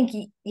I think,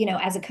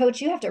 as a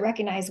coach, you have to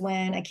recognize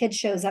when a kid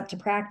shows up to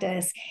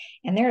practice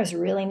and they're just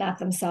really not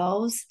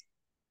themselves,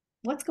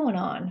 what's going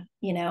on,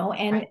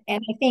 and right. I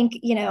think,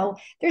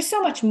 there's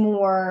so much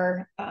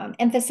more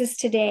emphasis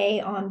today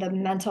on the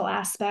mental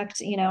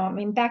aspect. I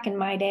mean, back in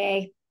my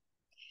day,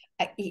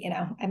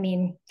 I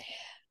mean,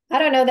 I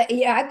don't know that.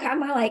 Yeah, I'm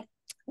kind of like,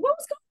 what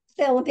was going on with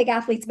the Olympic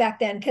athletes back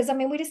then? Because I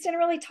mean, we just didn't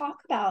really talk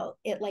about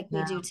it like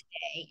we do No.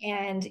 today.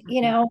 And,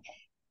 Mhm.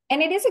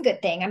 and it is a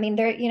good thing. I mean,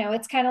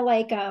 it's kind of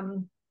like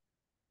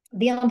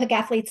the Olympic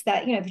athletes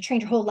that, if you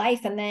trained your whole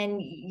life and then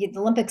the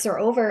Olympics are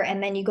over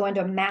and then you go into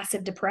a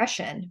massive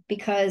depression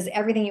because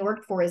everything you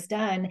worked for is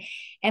done.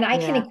 And I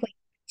can Yeah, equate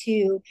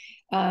to,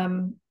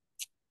 um,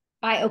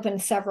 I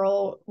opened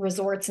several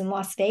resorts in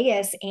Las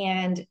Vegas,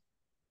 and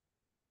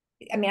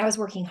I mean, I was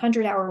working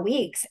 100-hour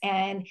weeks.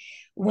 And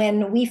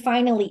when we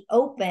finally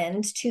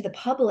opened to the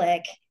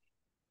public,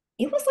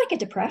 it was like a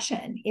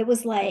depression. It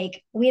was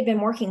like we had been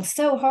working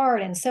so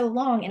hard and so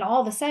long. And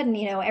all of a sudden,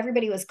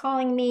 everybody was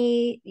calling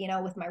me,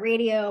 with my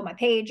radio, my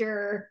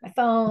pager, my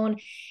phone.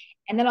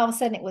 And then all of a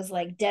sudden it was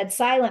like dead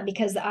silent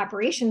because the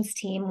operations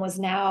team was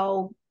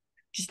now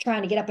just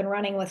trying to get up and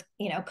running with,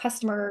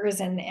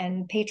 customers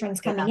and patrons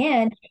coming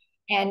yeah, in.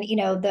 And,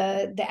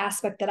 the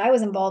aspect that I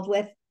was involved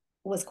with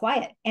was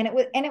quiet. And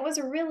it was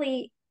a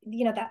really,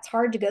 that's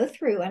hard to go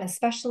through. And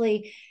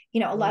especially,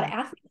 a lot of yeah,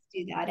 athletes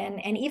do that.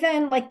 And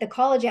even like the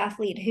college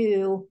athlete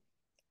who,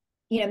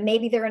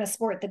 maybe they're in a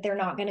sport that they're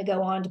not going to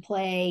go on to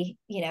play,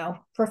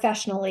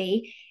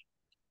 professionally,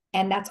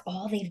 and that's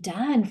all they've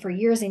done for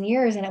years and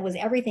years, and it was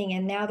everything.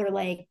 And now they're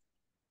like,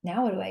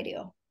 now what do I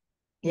do?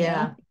 you yeah,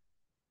 know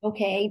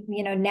okay,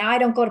 now I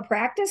don't go to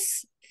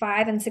practice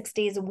 5 and 6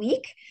 days a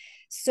week,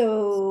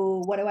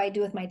 so what do I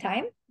do with my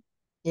time?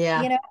 you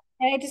yeah, know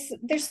and I just,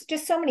 there's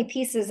just so many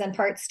pieces and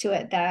parts to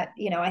it that,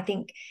 I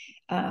think,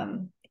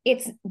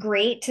 it's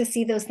great to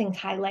see those things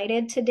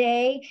highlighted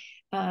today,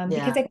 because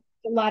yeah. I think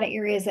a lot of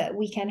areas that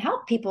we can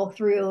help people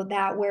through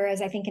that,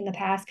 whereas I think in the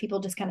past people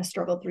just kind of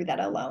struggled through that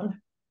alone.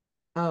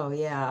 Oh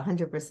yeah,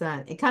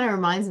 100%. It kind of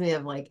reminds me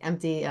of like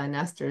empty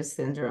nesters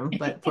syndrome,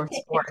 but for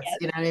sports. Yes.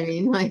 You know what I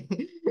mean? Like,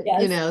 you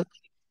Yes. know,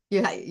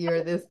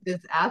 you're this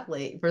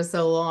athlete for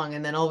so long,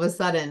 and then all of a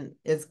sudden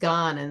it's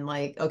gone, and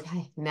like,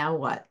 okay, now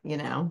what?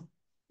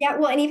 Yeah,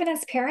 well, and even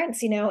as parents,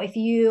 if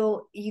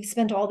you've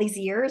spent all these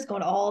years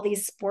going to all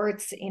these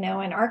sports, and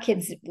our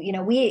kids,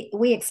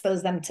 we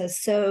expose them to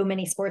so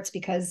many sports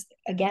because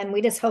again,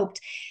 we just hoped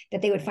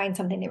that they would find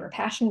something they were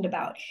passionate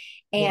about.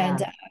 And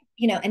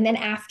Yeah, and then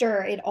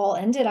after it all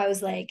ended, I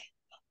was like,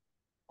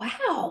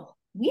 wow,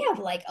 we have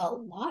like a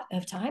lot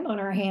of time on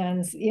our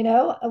hands,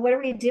 what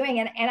are we doing?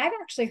 And I've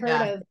actually heard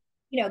yeah,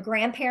 of,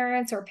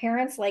 grandparents or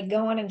parents like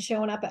going and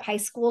showing up at high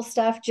school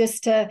stuff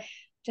just to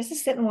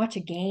sit and watch a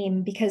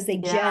game because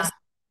they yeah, just,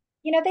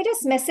 they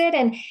just miss it.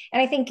 And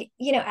I think,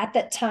 at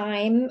that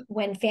time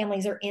when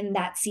families are in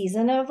that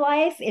season of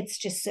life, it's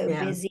just so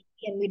yeah, busy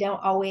and we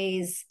don't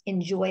always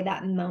enjoy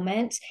that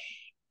moment.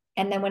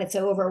 And then when it's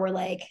over, we're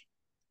like,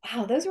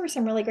 wow, those were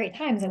some really great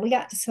times. And we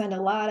got to spend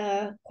a lot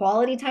of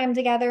quality time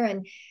together.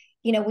 And,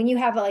 when you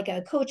have like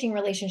a coaching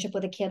relationship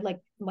with a kid,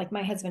 like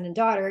my husband and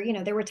daughter,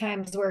 there were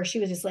times where she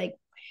was just like,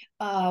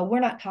 we're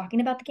not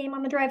talking about the game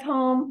on the drive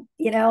home.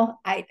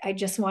 I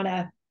just want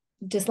to,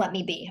 just let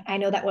me be. I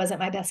know that wasn't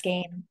my best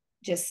game.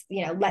 Just,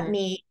 let mm,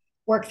 me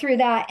work through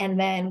that and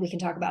then we can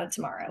talk about it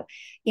tomorrow.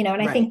 And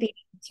I think right. being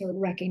able to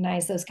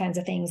recognize those kinds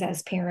of things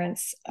as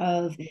parents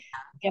of,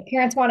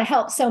 parents want to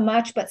help so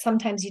much, but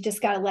sometimes you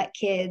just got to let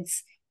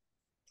kids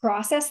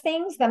process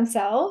things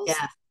themselves.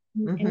 Yeah.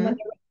 And when Mm-hmm. they're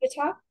ready to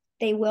talk,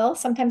 they will.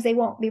 Sometimes they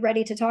won't be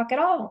ready to talk at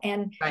all.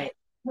 And Right.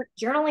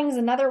 journaling is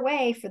another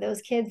way for those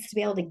kids to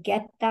be able to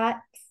get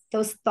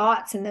those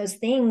thoughts and those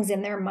things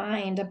in their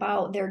mind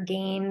about their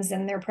games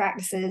and their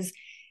practices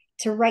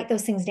to write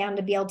those things down,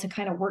 to be able to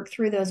kind of work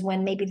through those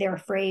when maybe they're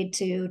afraid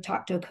to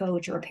talk to a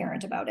coach or a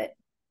parent about it.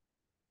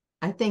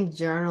 I think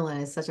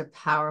journaling is such a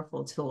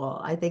powerful tool.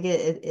 I think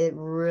it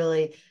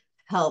really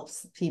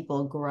helps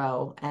people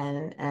grow,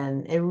 and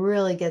it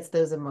really gets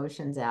those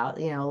emotions out.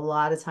 You know, a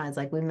lot of times,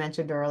 like we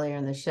mentioned earlier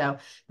in the show,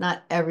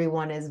 not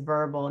everyone is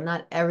verbal.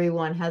 Not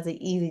everyone has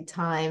an easy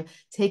time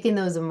taking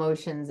those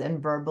emotions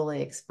and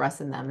verbally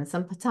expressing them. And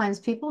sometimes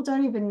people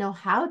don't even know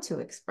how to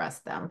express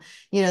them.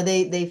 You know,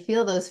 they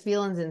feel those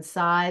feelings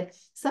inside.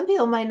 Some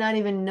people might not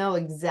even know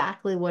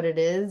exactly what it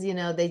is. You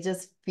know, they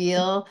just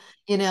feel,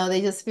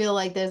 they just feel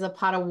like there's a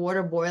pot of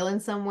water boiling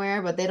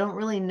somewhere, but they don't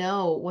really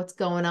know what's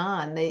going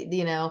on. They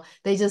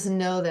just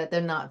know that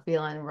they're not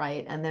feeling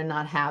right and they're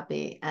not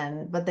happy.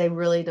 But they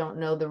really don't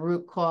know the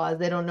root cause.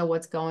 They don't know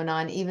what's going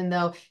on, even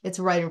though it's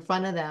right in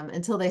front of them,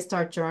 until they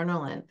start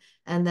journaling.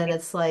 And then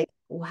it's like,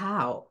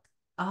 wow,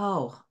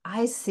 oh,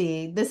 I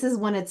see. This is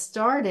when it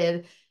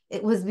started.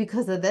 It was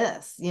because of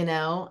this,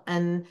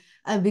 and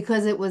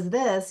because it was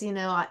this,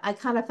 I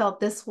kind of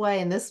felt this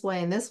way and this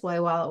way and this way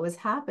while it was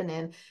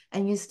happening.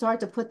 And you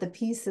start to put the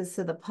pieces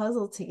to the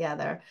puzzle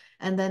together,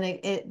 and then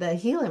the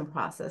healing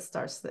process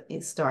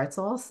starts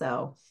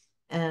also.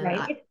 And Right.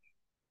 I,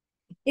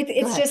 Go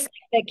It's ahead. just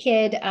like the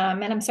kid,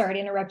 and I'm sorry to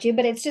interrupt you,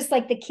 but it's just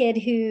like the kid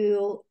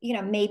who,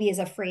 maybe is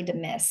afraid to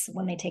miss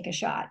when they take a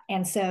shot.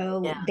 And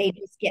so Yeah, they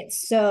just get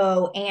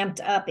so amped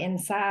up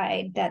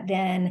inside that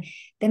then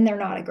they're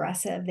not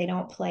aggressive. They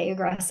don't play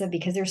aggressive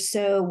because they're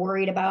so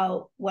worried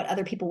about what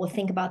other people will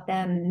think about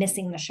them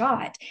missing the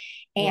shot.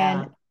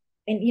 yeah,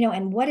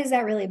 And what is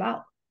that really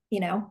about?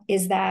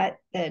 Is that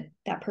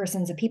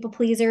person's a people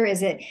pleaser?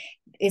 Is it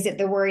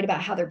they're worried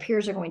about how their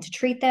peers are going to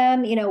treat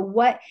them?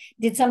 What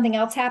did something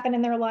else happen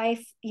in their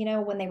life,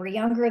 when they were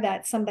younger,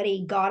 that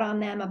somebody got on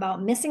them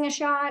about missing a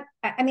shot?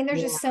 I mean, there's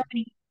yeah, just so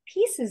many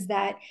pieces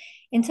that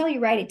until you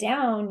write it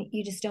down,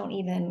 you just don't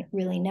even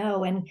really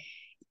know.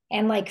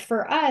 And like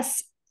for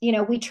us,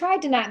 we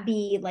tried to not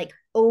be like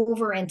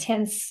over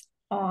intense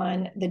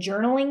on the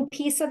journaling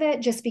piece of it,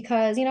 just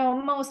because,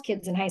 most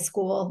kids in high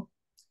school,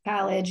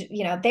 college,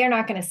 they're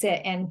not going to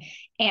sit and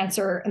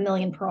answer a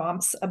million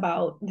prompts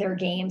about their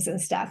games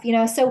and stuff,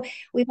 so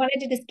we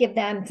wanted to just give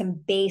them some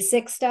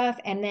basic stuff.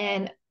 And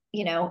then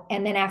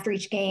after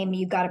each game,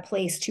 you got a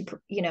place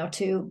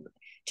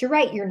to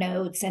write your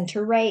notes and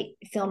to write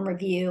film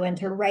review and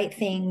to write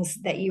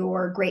things that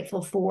you're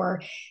grateful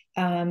for,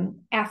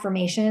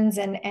 affirmations,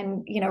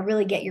 and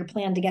really get your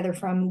plan together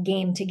from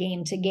game to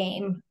game to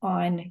game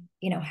on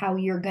how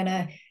you're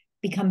gonna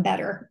become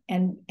better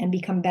and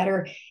become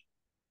better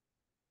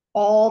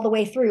all the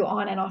way through,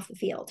 on and off the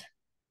field.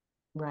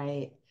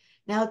 right.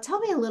 Now, tell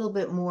me a little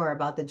bit more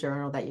about the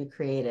journal that you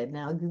created.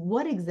 Now,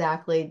 what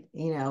exactly,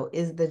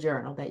 is the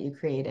journal that you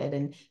created?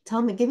 And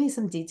give me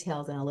some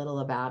details and a little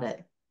about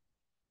it.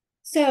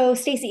 So,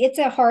 Stacey, it's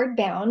a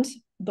hardbound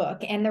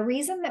book. And the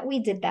reason that we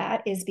did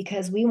that is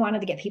because we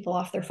wanted to get people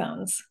off their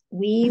phones.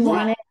 We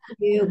wanted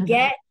to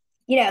get,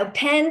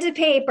 pen to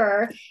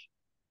paper,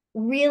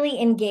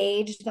 really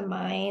engage the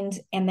mind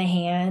and the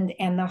hand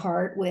and the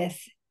heart with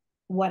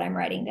what I'm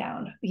writing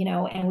down,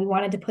 and we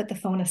wanted to put the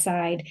phone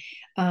aside.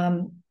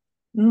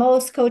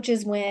 Most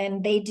coaches,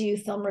 when they do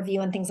film review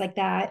and things like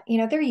that,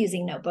 they're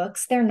using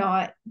notebooks. They're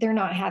not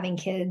having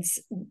kids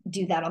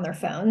do that on their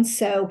phones.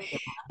 So,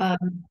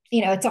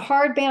 it's a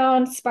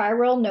hardbound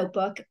spiral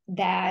notebook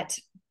that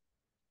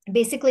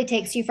basically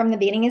takes you from the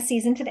beginning of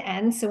season to the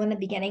end. So in the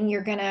beginning,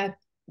 you're going to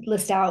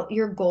list out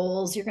your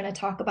goals. You're going to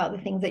talk about the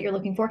things that you're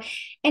looking for.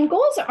 And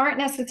goals aren't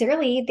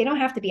necessarily, they don't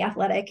have to be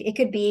athletic. It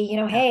could be,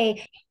 Yeah,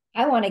 hey,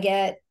 I want to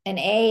get an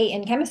A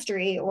in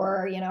chemistry,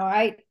 or,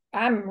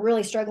 I'm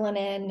really struggling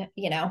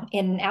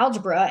in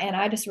algebra, and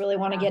I just really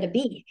want to yeah, get a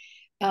B.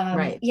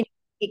 right,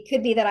 It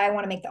could be that I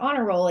want to make the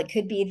honor roll. It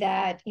could be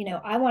that,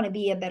 I want to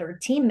be a better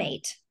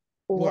teammate,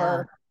 yeah,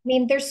 or, I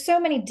mean, there's so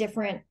many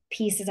different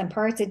pieces and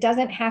parts. It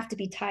doesn't have to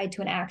be tied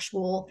to an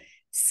actual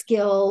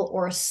skill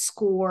or a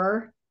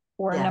score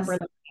or a number.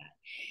 yes,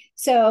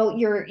 So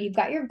you've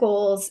got your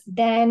goals,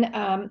 and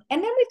then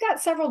we've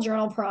got several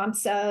journal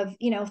prompts of,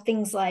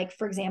 things like,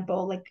 for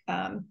example, like,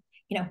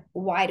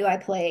 why do I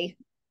play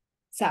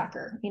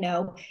soccer?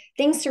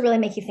 Things to really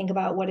make you think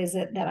about, what is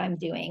it that I'm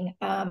doing?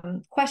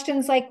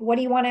 Questions like, what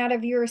do you want out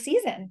of your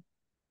season?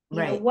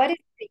 right, What is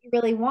it that you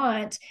really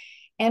want?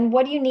 And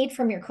what do you need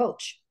from your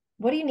coach?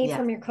 What do you need yes,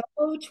 from your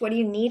coach? What do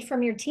you need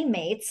from your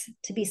teammates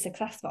to be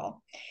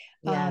successful?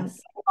 yes,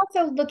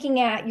 Also looking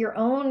at your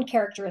own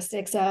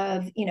characteristics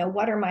of,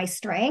 what are my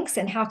strengths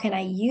and how can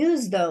I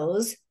use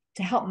those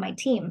to help my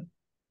team?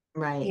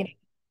 You right,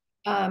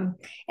 know,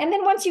 and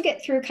then once you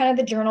get through kind of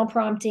the journal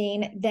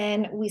prompting,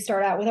 then we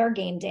start out with our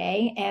game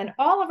day, and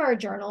all of our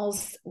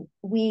journals,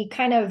 we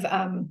kind of,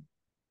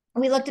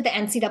 we looked at the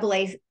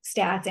NCAA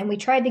stats, and we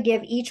tried to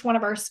give each one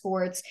of our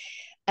sports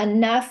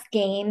enough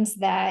games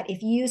that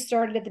if you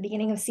started at the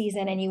beginning of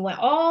season and you went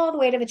all the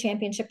way to the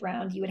championship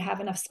round, you would have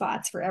enough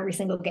spots for every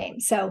single game.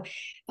 So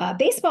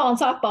baseball and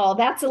softball,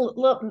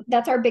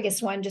 that's our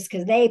biggest one, just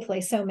because they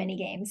play so many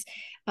games.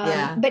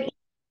 yeah, But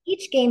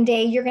each game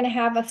day, you're going to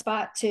have a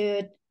spot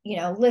to,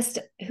 list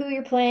who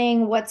you're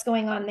playing, what's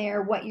going on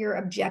there, what your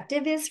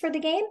objective is for the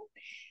game.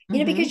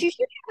 Because Mm-hmm. you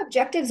should have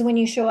objectives when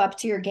you show up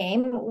to your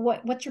game.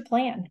 What's your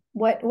plan?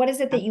 What is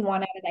it that you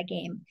want out of that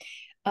game?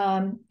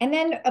 And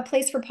then a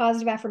place for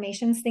positive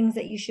affirmations, things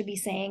that you should be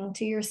saying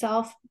to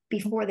yourself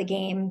before the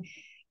game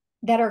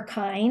that are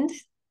kind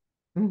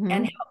and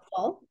Mm-hmm.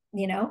 helpful,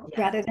 Yes.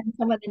 rather than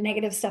some of the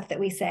negative stuff that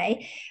we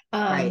say.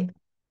 Right.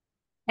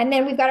 And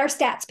then we've got our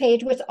stats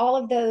page, which all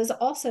of those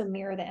also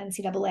mirror the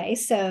NCAA.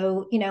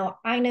 So,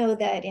 I know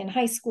that in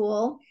high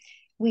school,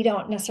 we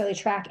don't necessarily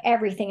track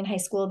everything in high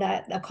school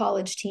that a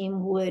college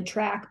team would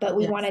track, but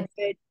we Yes. wanted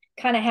to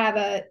kind of have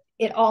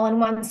it all in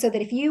one so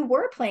that if you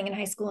were playing in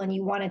high school and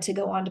you wanted to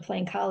go on to play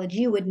in college,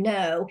 you would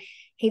know,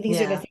 hey,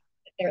 these are the Yeah. things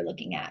that they're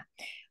looking at.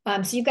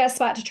 So you've got a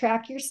spot to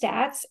track your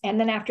stats. And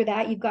then after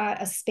that, you've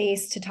got a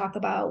space to talk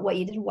about what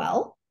you did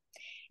well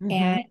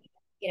and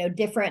Mm-hmm.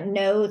 different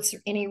notes,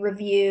 any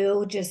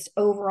review, just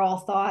overall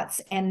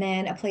thoughts, and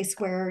then a place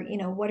where,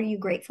 what are you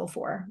grateful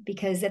for?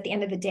 Because at the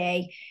end of the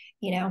day,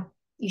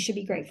 you should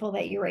be grateful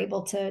that you're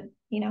able to,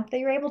 that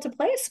you're able to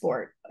play a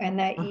sport and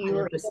that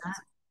you're able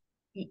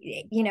 100%.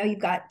 to, you've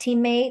got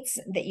teammates,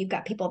 that you've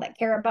got people that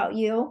care about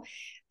you.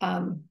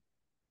 Um,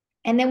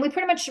 and then we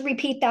pretty much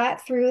repeat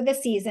that through the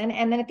season.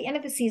 And then at the end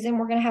of the season,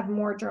 we're going to have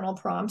more journal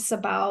prompts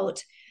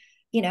about,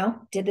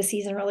 did the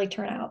season really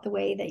turn out the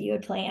way that you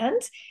had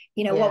planned?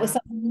 What was Yeah.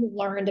 something you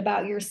learned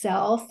about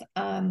yourself?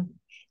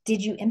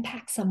 Did you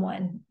impact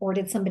someone or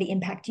did somebody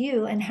impact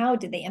you? And how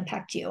did they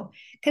impact you?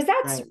 Because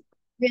that's Right.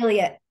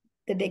 really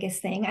the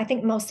biggest thing. I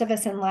think most of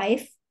us in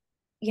life,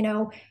 you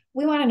know,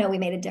 we want to know we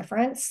made a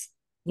difference,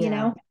 you Yeah.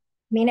 know? I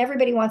mean,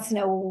 everybody wants to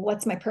know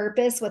what's my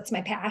purpose? What's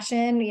my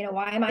passion?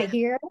 Why am I Yeah.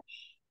 here?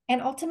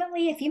 And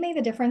ultimately, if you made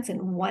the difference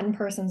in one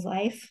person's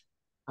life,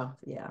 Oh,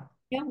 yeah.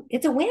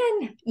 it's a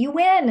win. You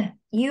win.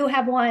 You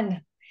have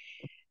won.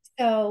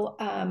 So,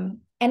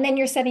 and then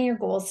you're setting your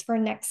goals for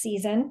next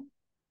season,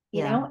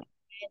 Yeah. and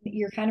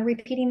you're kind of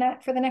repeating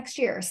that for the next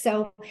year.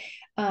 So,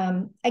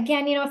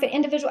 again, if an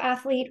individual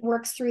athlete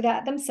works through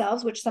that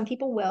themselves, which some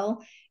people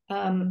will,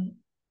 um,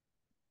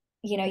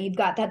 you've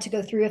got that to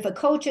go through. If a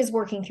coach is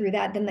working through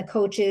that, then the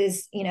coach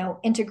is,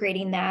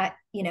 integrating that,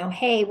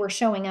 hey, we're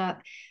showing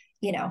up,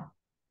 you know,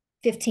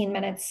 15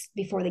 minutes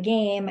before the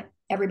game.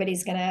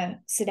 Everybody's going to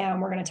sit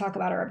down. We're going to talk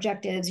about our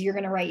objectives. You're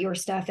going to write your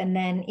stuff. And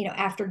then,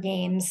 after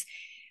games,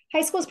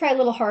 high school is probably a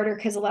little harder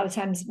because a lot of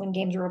times when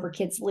games are over,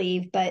 kids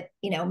leave, but,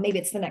 maybe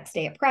it's the next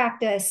day of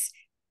practice.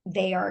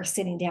 They are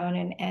sitting down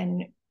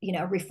and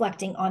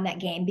reflecting on that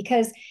game,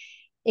 because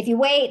if you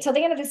wait till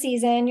the end of the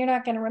season, you're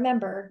not going to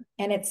remember.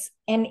 And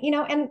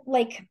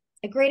like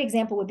a great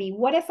example would be,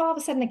 what if all of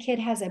a sudden a kid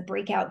has a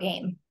breakout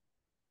game?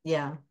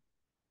 Yeah.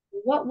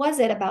 What was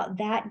it about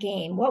that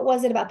game? What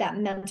was it about that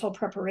mental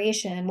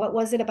preparation? What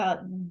was it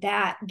about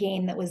that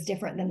game that was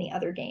different than the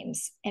other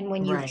games? And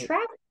when you've Right.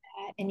 tracked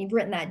that and you've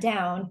written that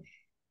down,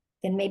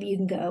 then maybe you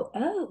can go,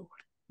 oh,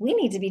 we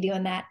need to be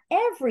doing that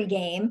every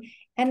game.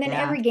 And then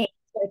Yeah. every game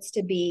starts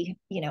to be,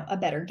 a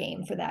better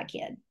game for that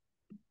kid.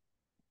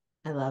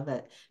 I love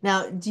it.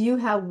 Now, do you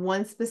have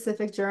one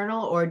specific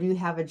journal or do you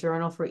have a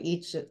journal for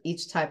each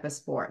type of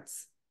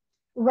sports?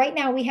 Right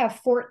now we have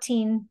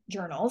 14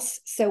 journals.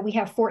 So we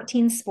have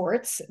 14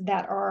 sports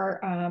that are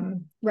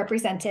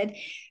represented.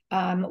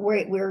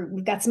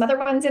 We've got some other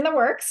ones in the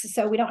works.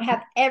 So we don't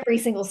have every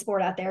single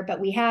sport out there, but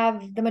we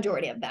have the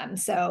majority of them.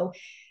 So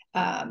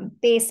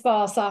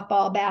baseball,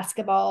 softball,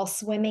 basketball,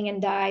 swimming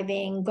and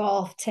diving,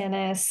 golf,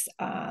 tennis,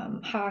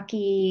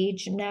 hockey,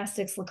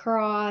 gymnastics,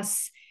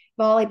 lacrosse,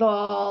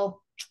 volleyball.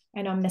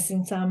 I know I'm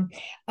missing some.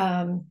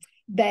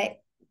 But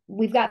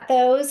we've got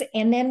those,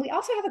 and then we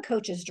also have a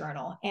coach's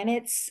journal, and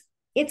it's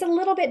a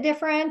little bit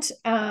different.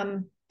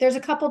 There's a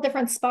couple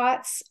different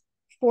spots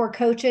for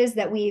coaches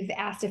that we've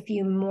asked a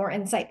few more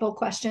insightful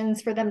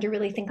questions for them to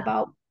really think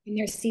about in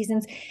their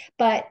seasons.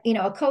 But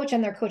a coach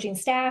and their coaching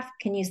staff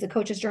can use the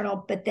coach's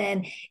journal, but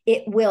then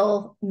it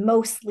will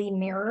mostly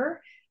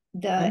mirror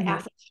the Hmm.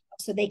 athlete,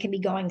 so they can be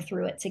going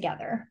through it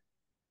together.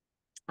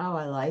 Oh,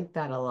 I like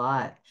that a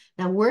lot.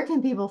 Now, where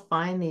can people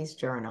find these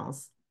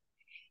journals?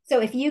 So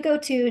if you go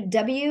to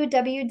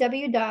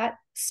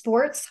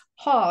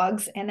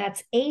www.sportshogs, and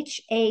that's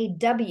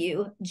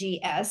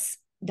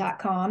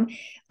HAWGS.com,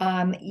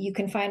 you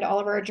can find all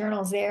of our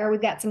journals there.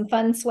 We've got some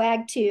fun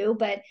swag too,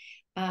 but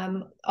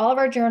all of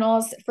our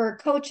journals for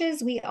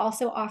coaches, we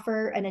also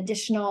offer an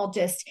additional,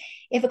 just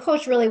if a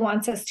coach really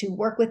wants us to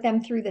work with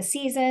them through the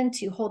season,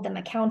 to hold them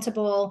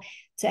accountable,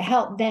 to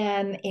help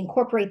them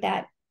incorporate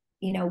that,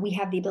 we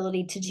have the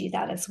ability to do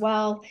that as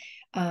well.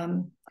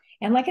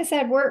 And like I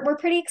said, we're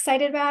pretty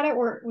excited about it.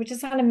 We're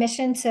just on a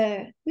mission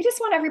we just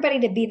want everybody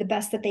to be the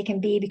best that they can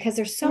be, because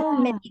there's so Yeah.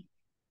 many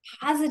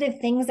positive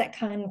things that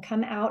can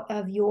come out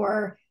of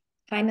your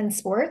time in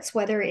sports,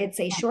 whether it's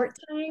a short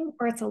time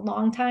or it's a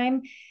long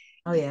time.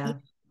 Oh, yeah.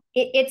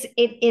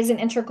 It is an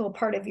integral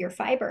part of your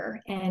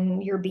fiber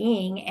and your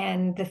being,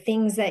 and the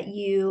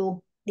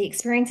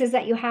experiences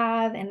that you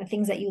have and the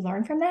things that you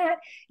learn from that,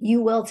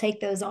 you will take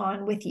those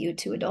on with you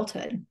to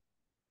adulthood.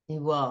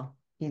 You will.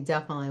 You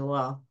definitely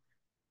will.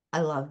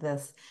 I love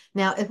this.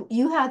 Now, if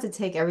you had to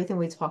take everything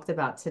we talked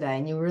about today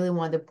and you really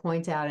wanted to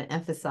point out and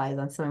emphasize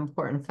on some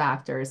important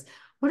factors,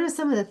 what are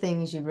some of the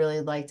things you'd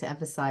really like to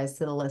emphasize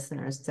to the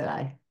listeners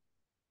today?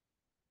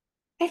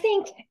 I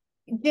think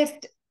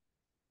just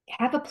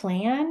have a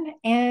plan.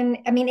 And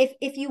I mean,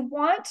 if you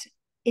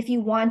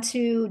want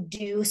to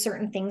do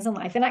certain things in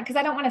life, and because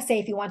I don't want to say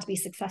if you want to be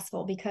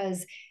successful,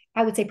 because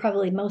I would say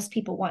probably most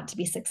people want to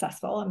be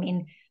successful. I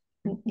mean,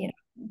 you know,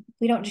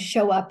 we don't just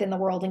show up in the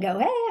world and go,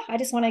 hey, I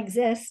just want to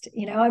exist.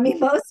 I mean,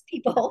 most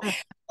people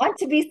want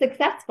to be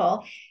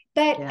successful.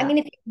 But I Yeah, mean,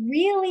 if you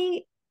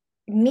really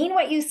mean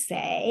what you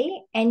say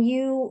and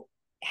you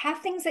have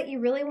things that you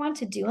really want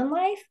to do in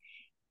life,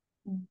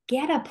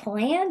 get a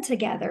plan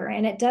together.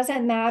 And it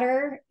doesn't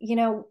matter,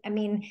 I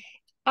mean,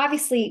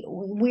 obviously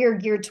we're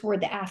geared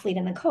toward the athlete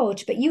and the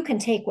coach, but you can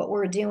take what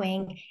we're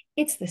doing.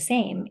 It's the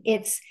same.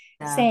 It's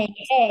yeah, saying,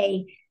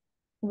 hey,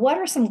 what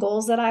are some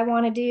goals that I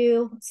want to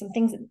do? Some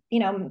things,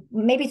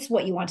 maybe it's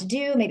what you want to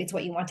do, maybe it's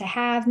what you want to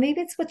have, maybe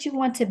it's what you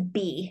want to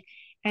be.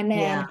 And yeah.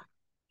 then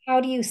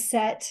how do you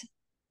set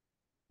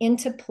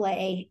into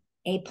play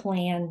a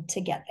plan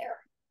to get there?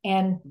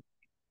 And,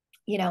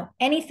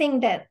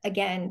 anything that,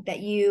 again,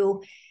 that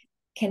you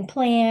can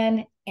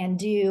plan and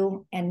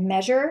do and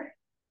measure,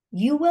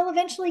 you will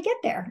eventually get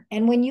there.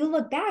 And when you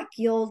look back,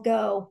 you'll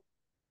go,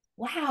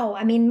 wow.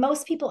 I mean,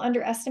 most people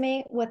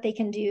underestimate what they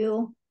can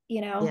do,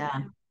 Yeah.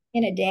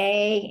 in a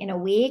day, in a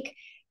week.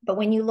 But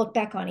when you look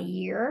back on a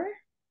year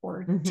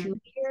or Hmm. 2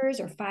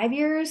 years or 5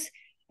 years,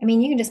 I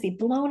mean, you can just be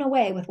blown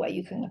away with what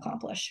you can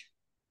accomplish.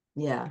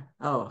 Yeah.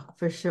 Oh,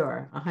 for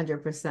sure.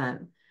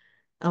 100%.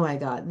 Oh my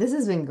God. This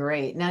has been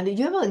great. Now, did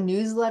you have a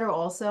newsletter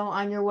also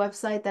on your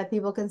website that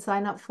people can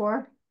sign up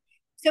for?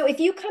 So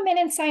if you come in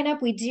and sign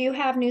up, we do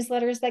have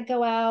newsletters that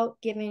go out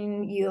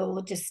giving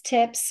you just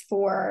tips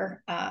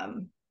for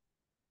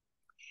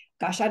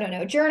gosh, I don't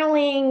know,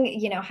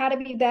 journaling, how to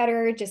be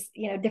better, just,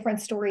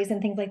 different stories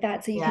and things like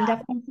that. So you can Yeah.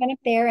 definitely sign up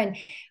there. And,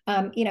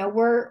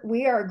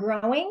 we are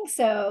growing.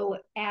 So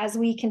as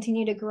we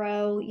continue to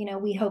grow,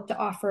 we hope to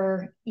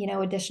offer,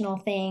 additional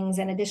things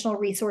and additional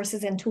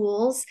resources and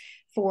tools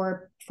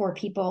for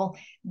people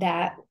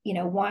that,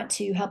 want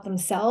to help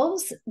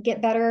themselves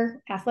get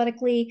better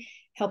athletically,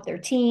 help their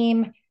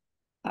team,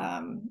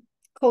 um,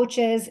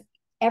 coaches,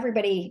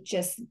 everybody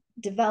just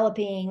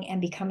developing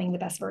and becoming the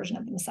best version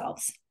of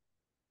themselves.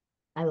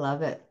 I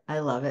love it. I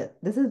love it.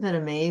 This has been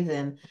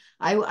amazing.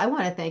 I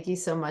want to thank you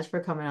so much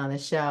for coming on the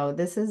show.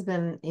 This has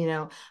been,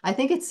 I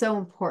think it's so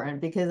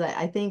important because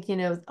I think,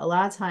 a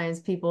lot of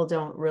times people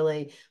don't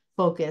really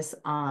focus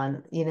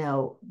on,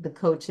 the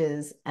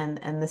coaches and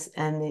this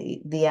and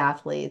the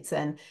athletes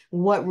and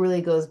what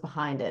really goes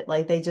behind it.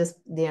 Like they just,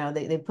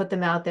 they put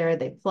them out there,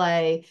 they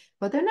play,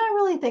 but they're not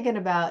really thinking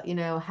about,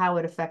 how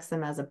it affects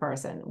them as a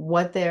person,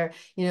 what their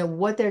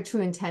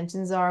true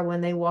intentions are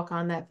when they walk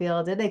on that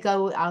field. Did they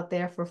go out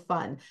there for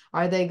fun?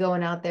 Are they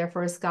going out there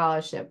for a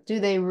scholarship? Do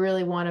they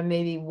really want to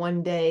maybe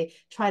one day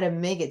try to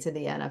make it to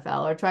the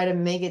NFL or try to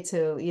make it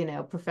to,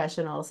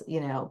 professionals,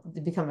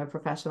 to become a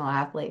professional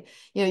athlete?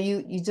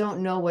 You don't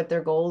know what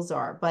their goals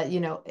are, but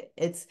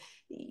it's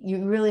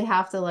you really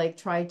have to like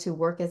try to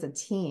work as a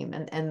team,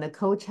 and the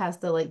coach has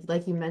to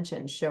like you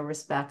mentioned, show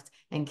respect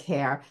and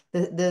care.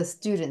 The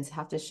students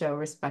have to show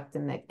respect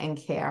and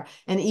care,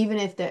 and even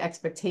if their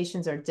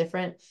expectations are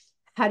different,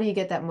 how do you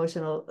get that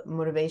emotional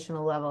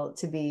motivational level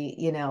to be,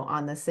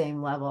 on the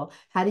same level?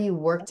 How do you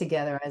work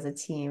together as a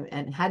team,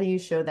 and how do you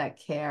show that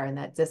care and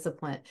that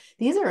discipline?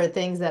 These are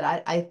things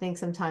that I think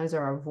sometimes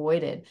are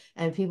avoided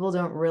and people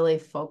don't really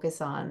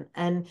focus on.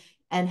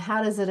 And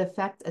how does it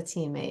affect a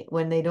teammate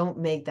when they don't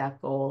make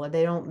that goal or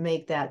they don't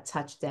make that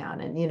touchdown?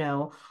 And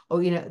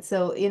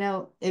so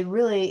it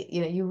really,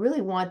 you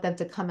really want them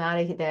to come out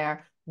of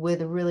there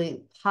with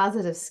really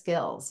positive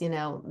skills,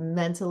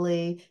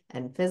 mentally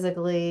and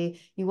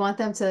physically. You want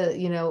them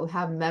to,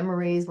 have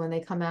memories when they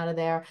come out of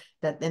there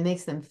that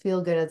makes them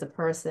feel good as a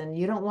person.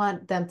 You don't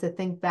want them to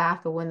think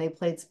back of when they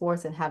played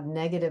sports and have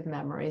negative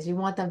memories. You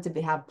want them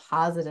to have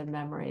positive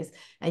memories,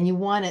 and you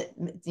want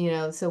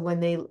it, so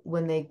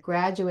when they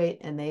graduate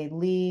and they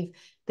leave,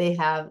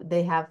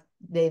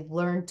 they've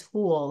learned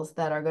tools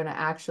that are going to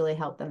actually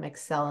help them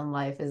excel in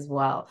life as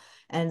well.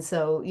 And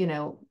so,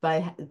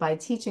 by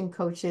teaching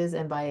coaches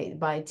and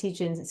by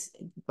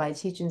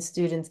teaching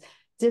students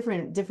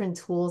different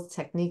tools,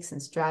 techniques,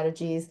 and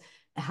strategies,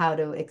 how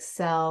to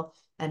excel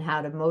and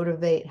how to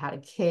motivate, how to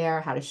care,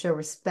 how to show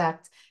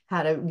respect,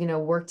 how to,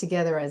 work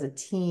together as a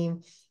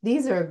team.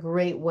 These are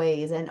great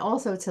ways. And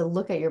also to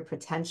look at your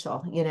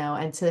potential,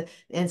 and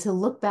to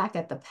look back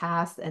at the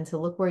past and to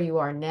look where you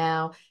are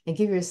now and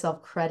give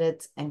yourself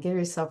credit and give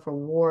yourself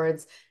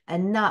rewards,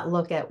 and not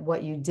look at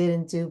what you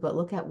didn't do, but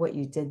look at what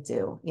you did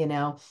do.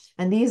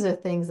 And these are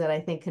things that I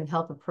think can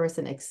help a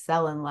person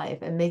excel in life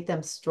and make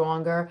them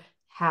stronger,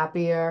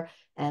 happier,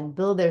 and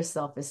build their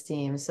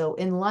self-esteem. So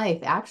in life,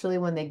 actually,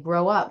 when they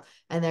grow up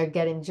and they're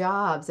getting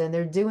jobs and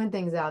they're doing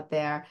things out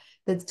there,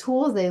 the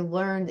tools they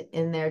learned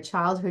in their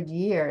childhood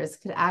years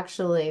could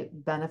actually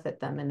benefit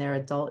them in their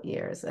adult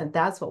years. And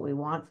that's what we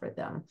want for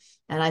them.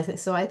 And I think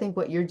so. I think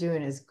what you're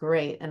doing is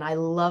great. And I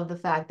love the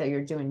fact that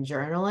you're doing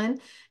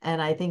journaling.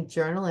 And I think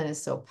journaling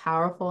is so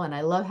powerful. And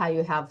I love how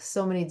you have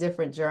so many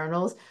different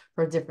journals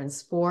for different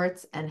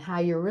sports and how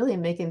you're really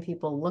making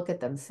people look at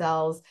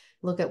themselves,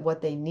 look at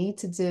what they need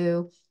to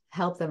do,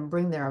 help them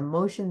bring their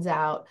emotions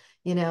out,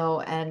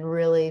 and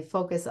really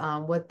focus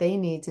on what they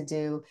need to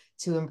do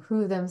to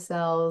improve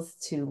themselves,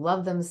 to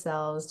love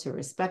themselves, to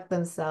respect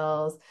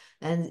themselves.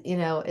 And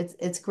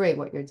it's great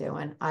what you're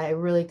doing. I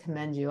really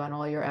commend you on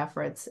all your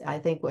efforts. I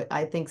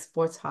think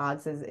Sports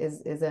Hogs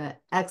is an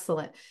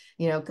excellent,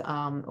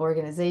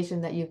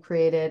 organization that you've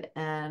created,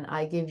 and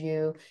I give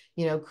you,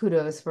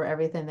 kudos for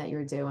everything that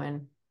you're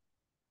doing.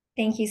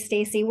 Thank you,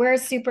 Stacey. We're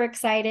super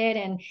excited.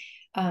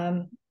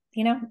 And,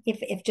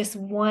 if just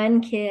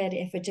one kid,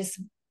 if it just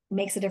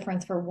makes a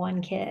difference for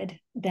one kid,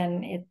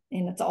 then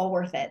it's all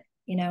worth it.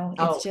 It's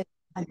Oh, just,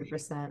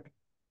 100%.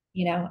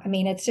 I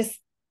mean, it's just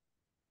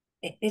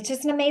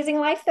an amazing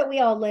life that we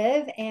all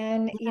live.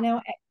 And,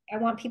 I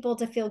want people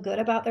to feel good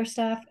about their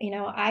stuff.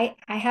 I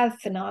have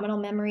phenomenal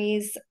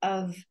memories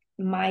of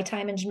my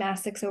time in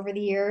gymnastics over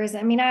the years.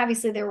 I mean,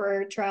 obviously there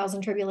were trials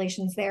and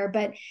tribulations there,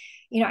 but,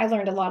 I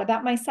learned a lot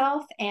about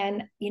myself.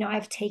 And,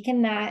 I've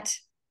taken that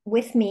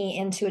with me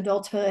into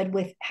adulthood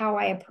with how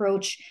I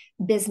approach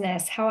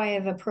business, how I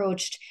have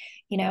approached,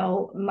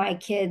 my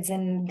kids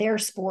and their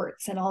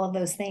sports and all of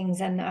those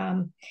things.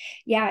 And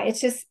yeah,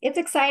 it's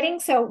exciting.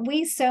 So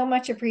we so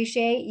much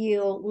appreciate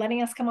you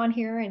letting us come on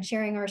here and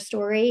sharing our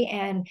story.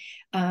 And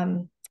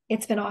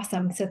it's been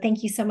awesome. So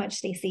thank you so much,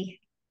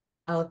 Stacey.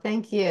 Oh,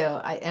 thank you.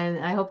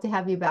 I hope to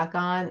have you back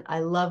on. I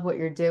love what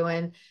you're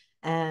doing.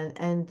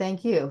 And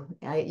thank you.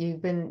 What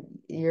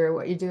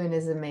you're doing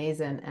is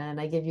amazing. And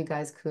I give you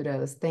guys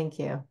kudos. Thank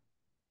you.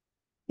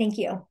 Thank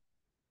you.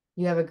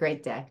 You have a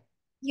great day.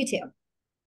 You too.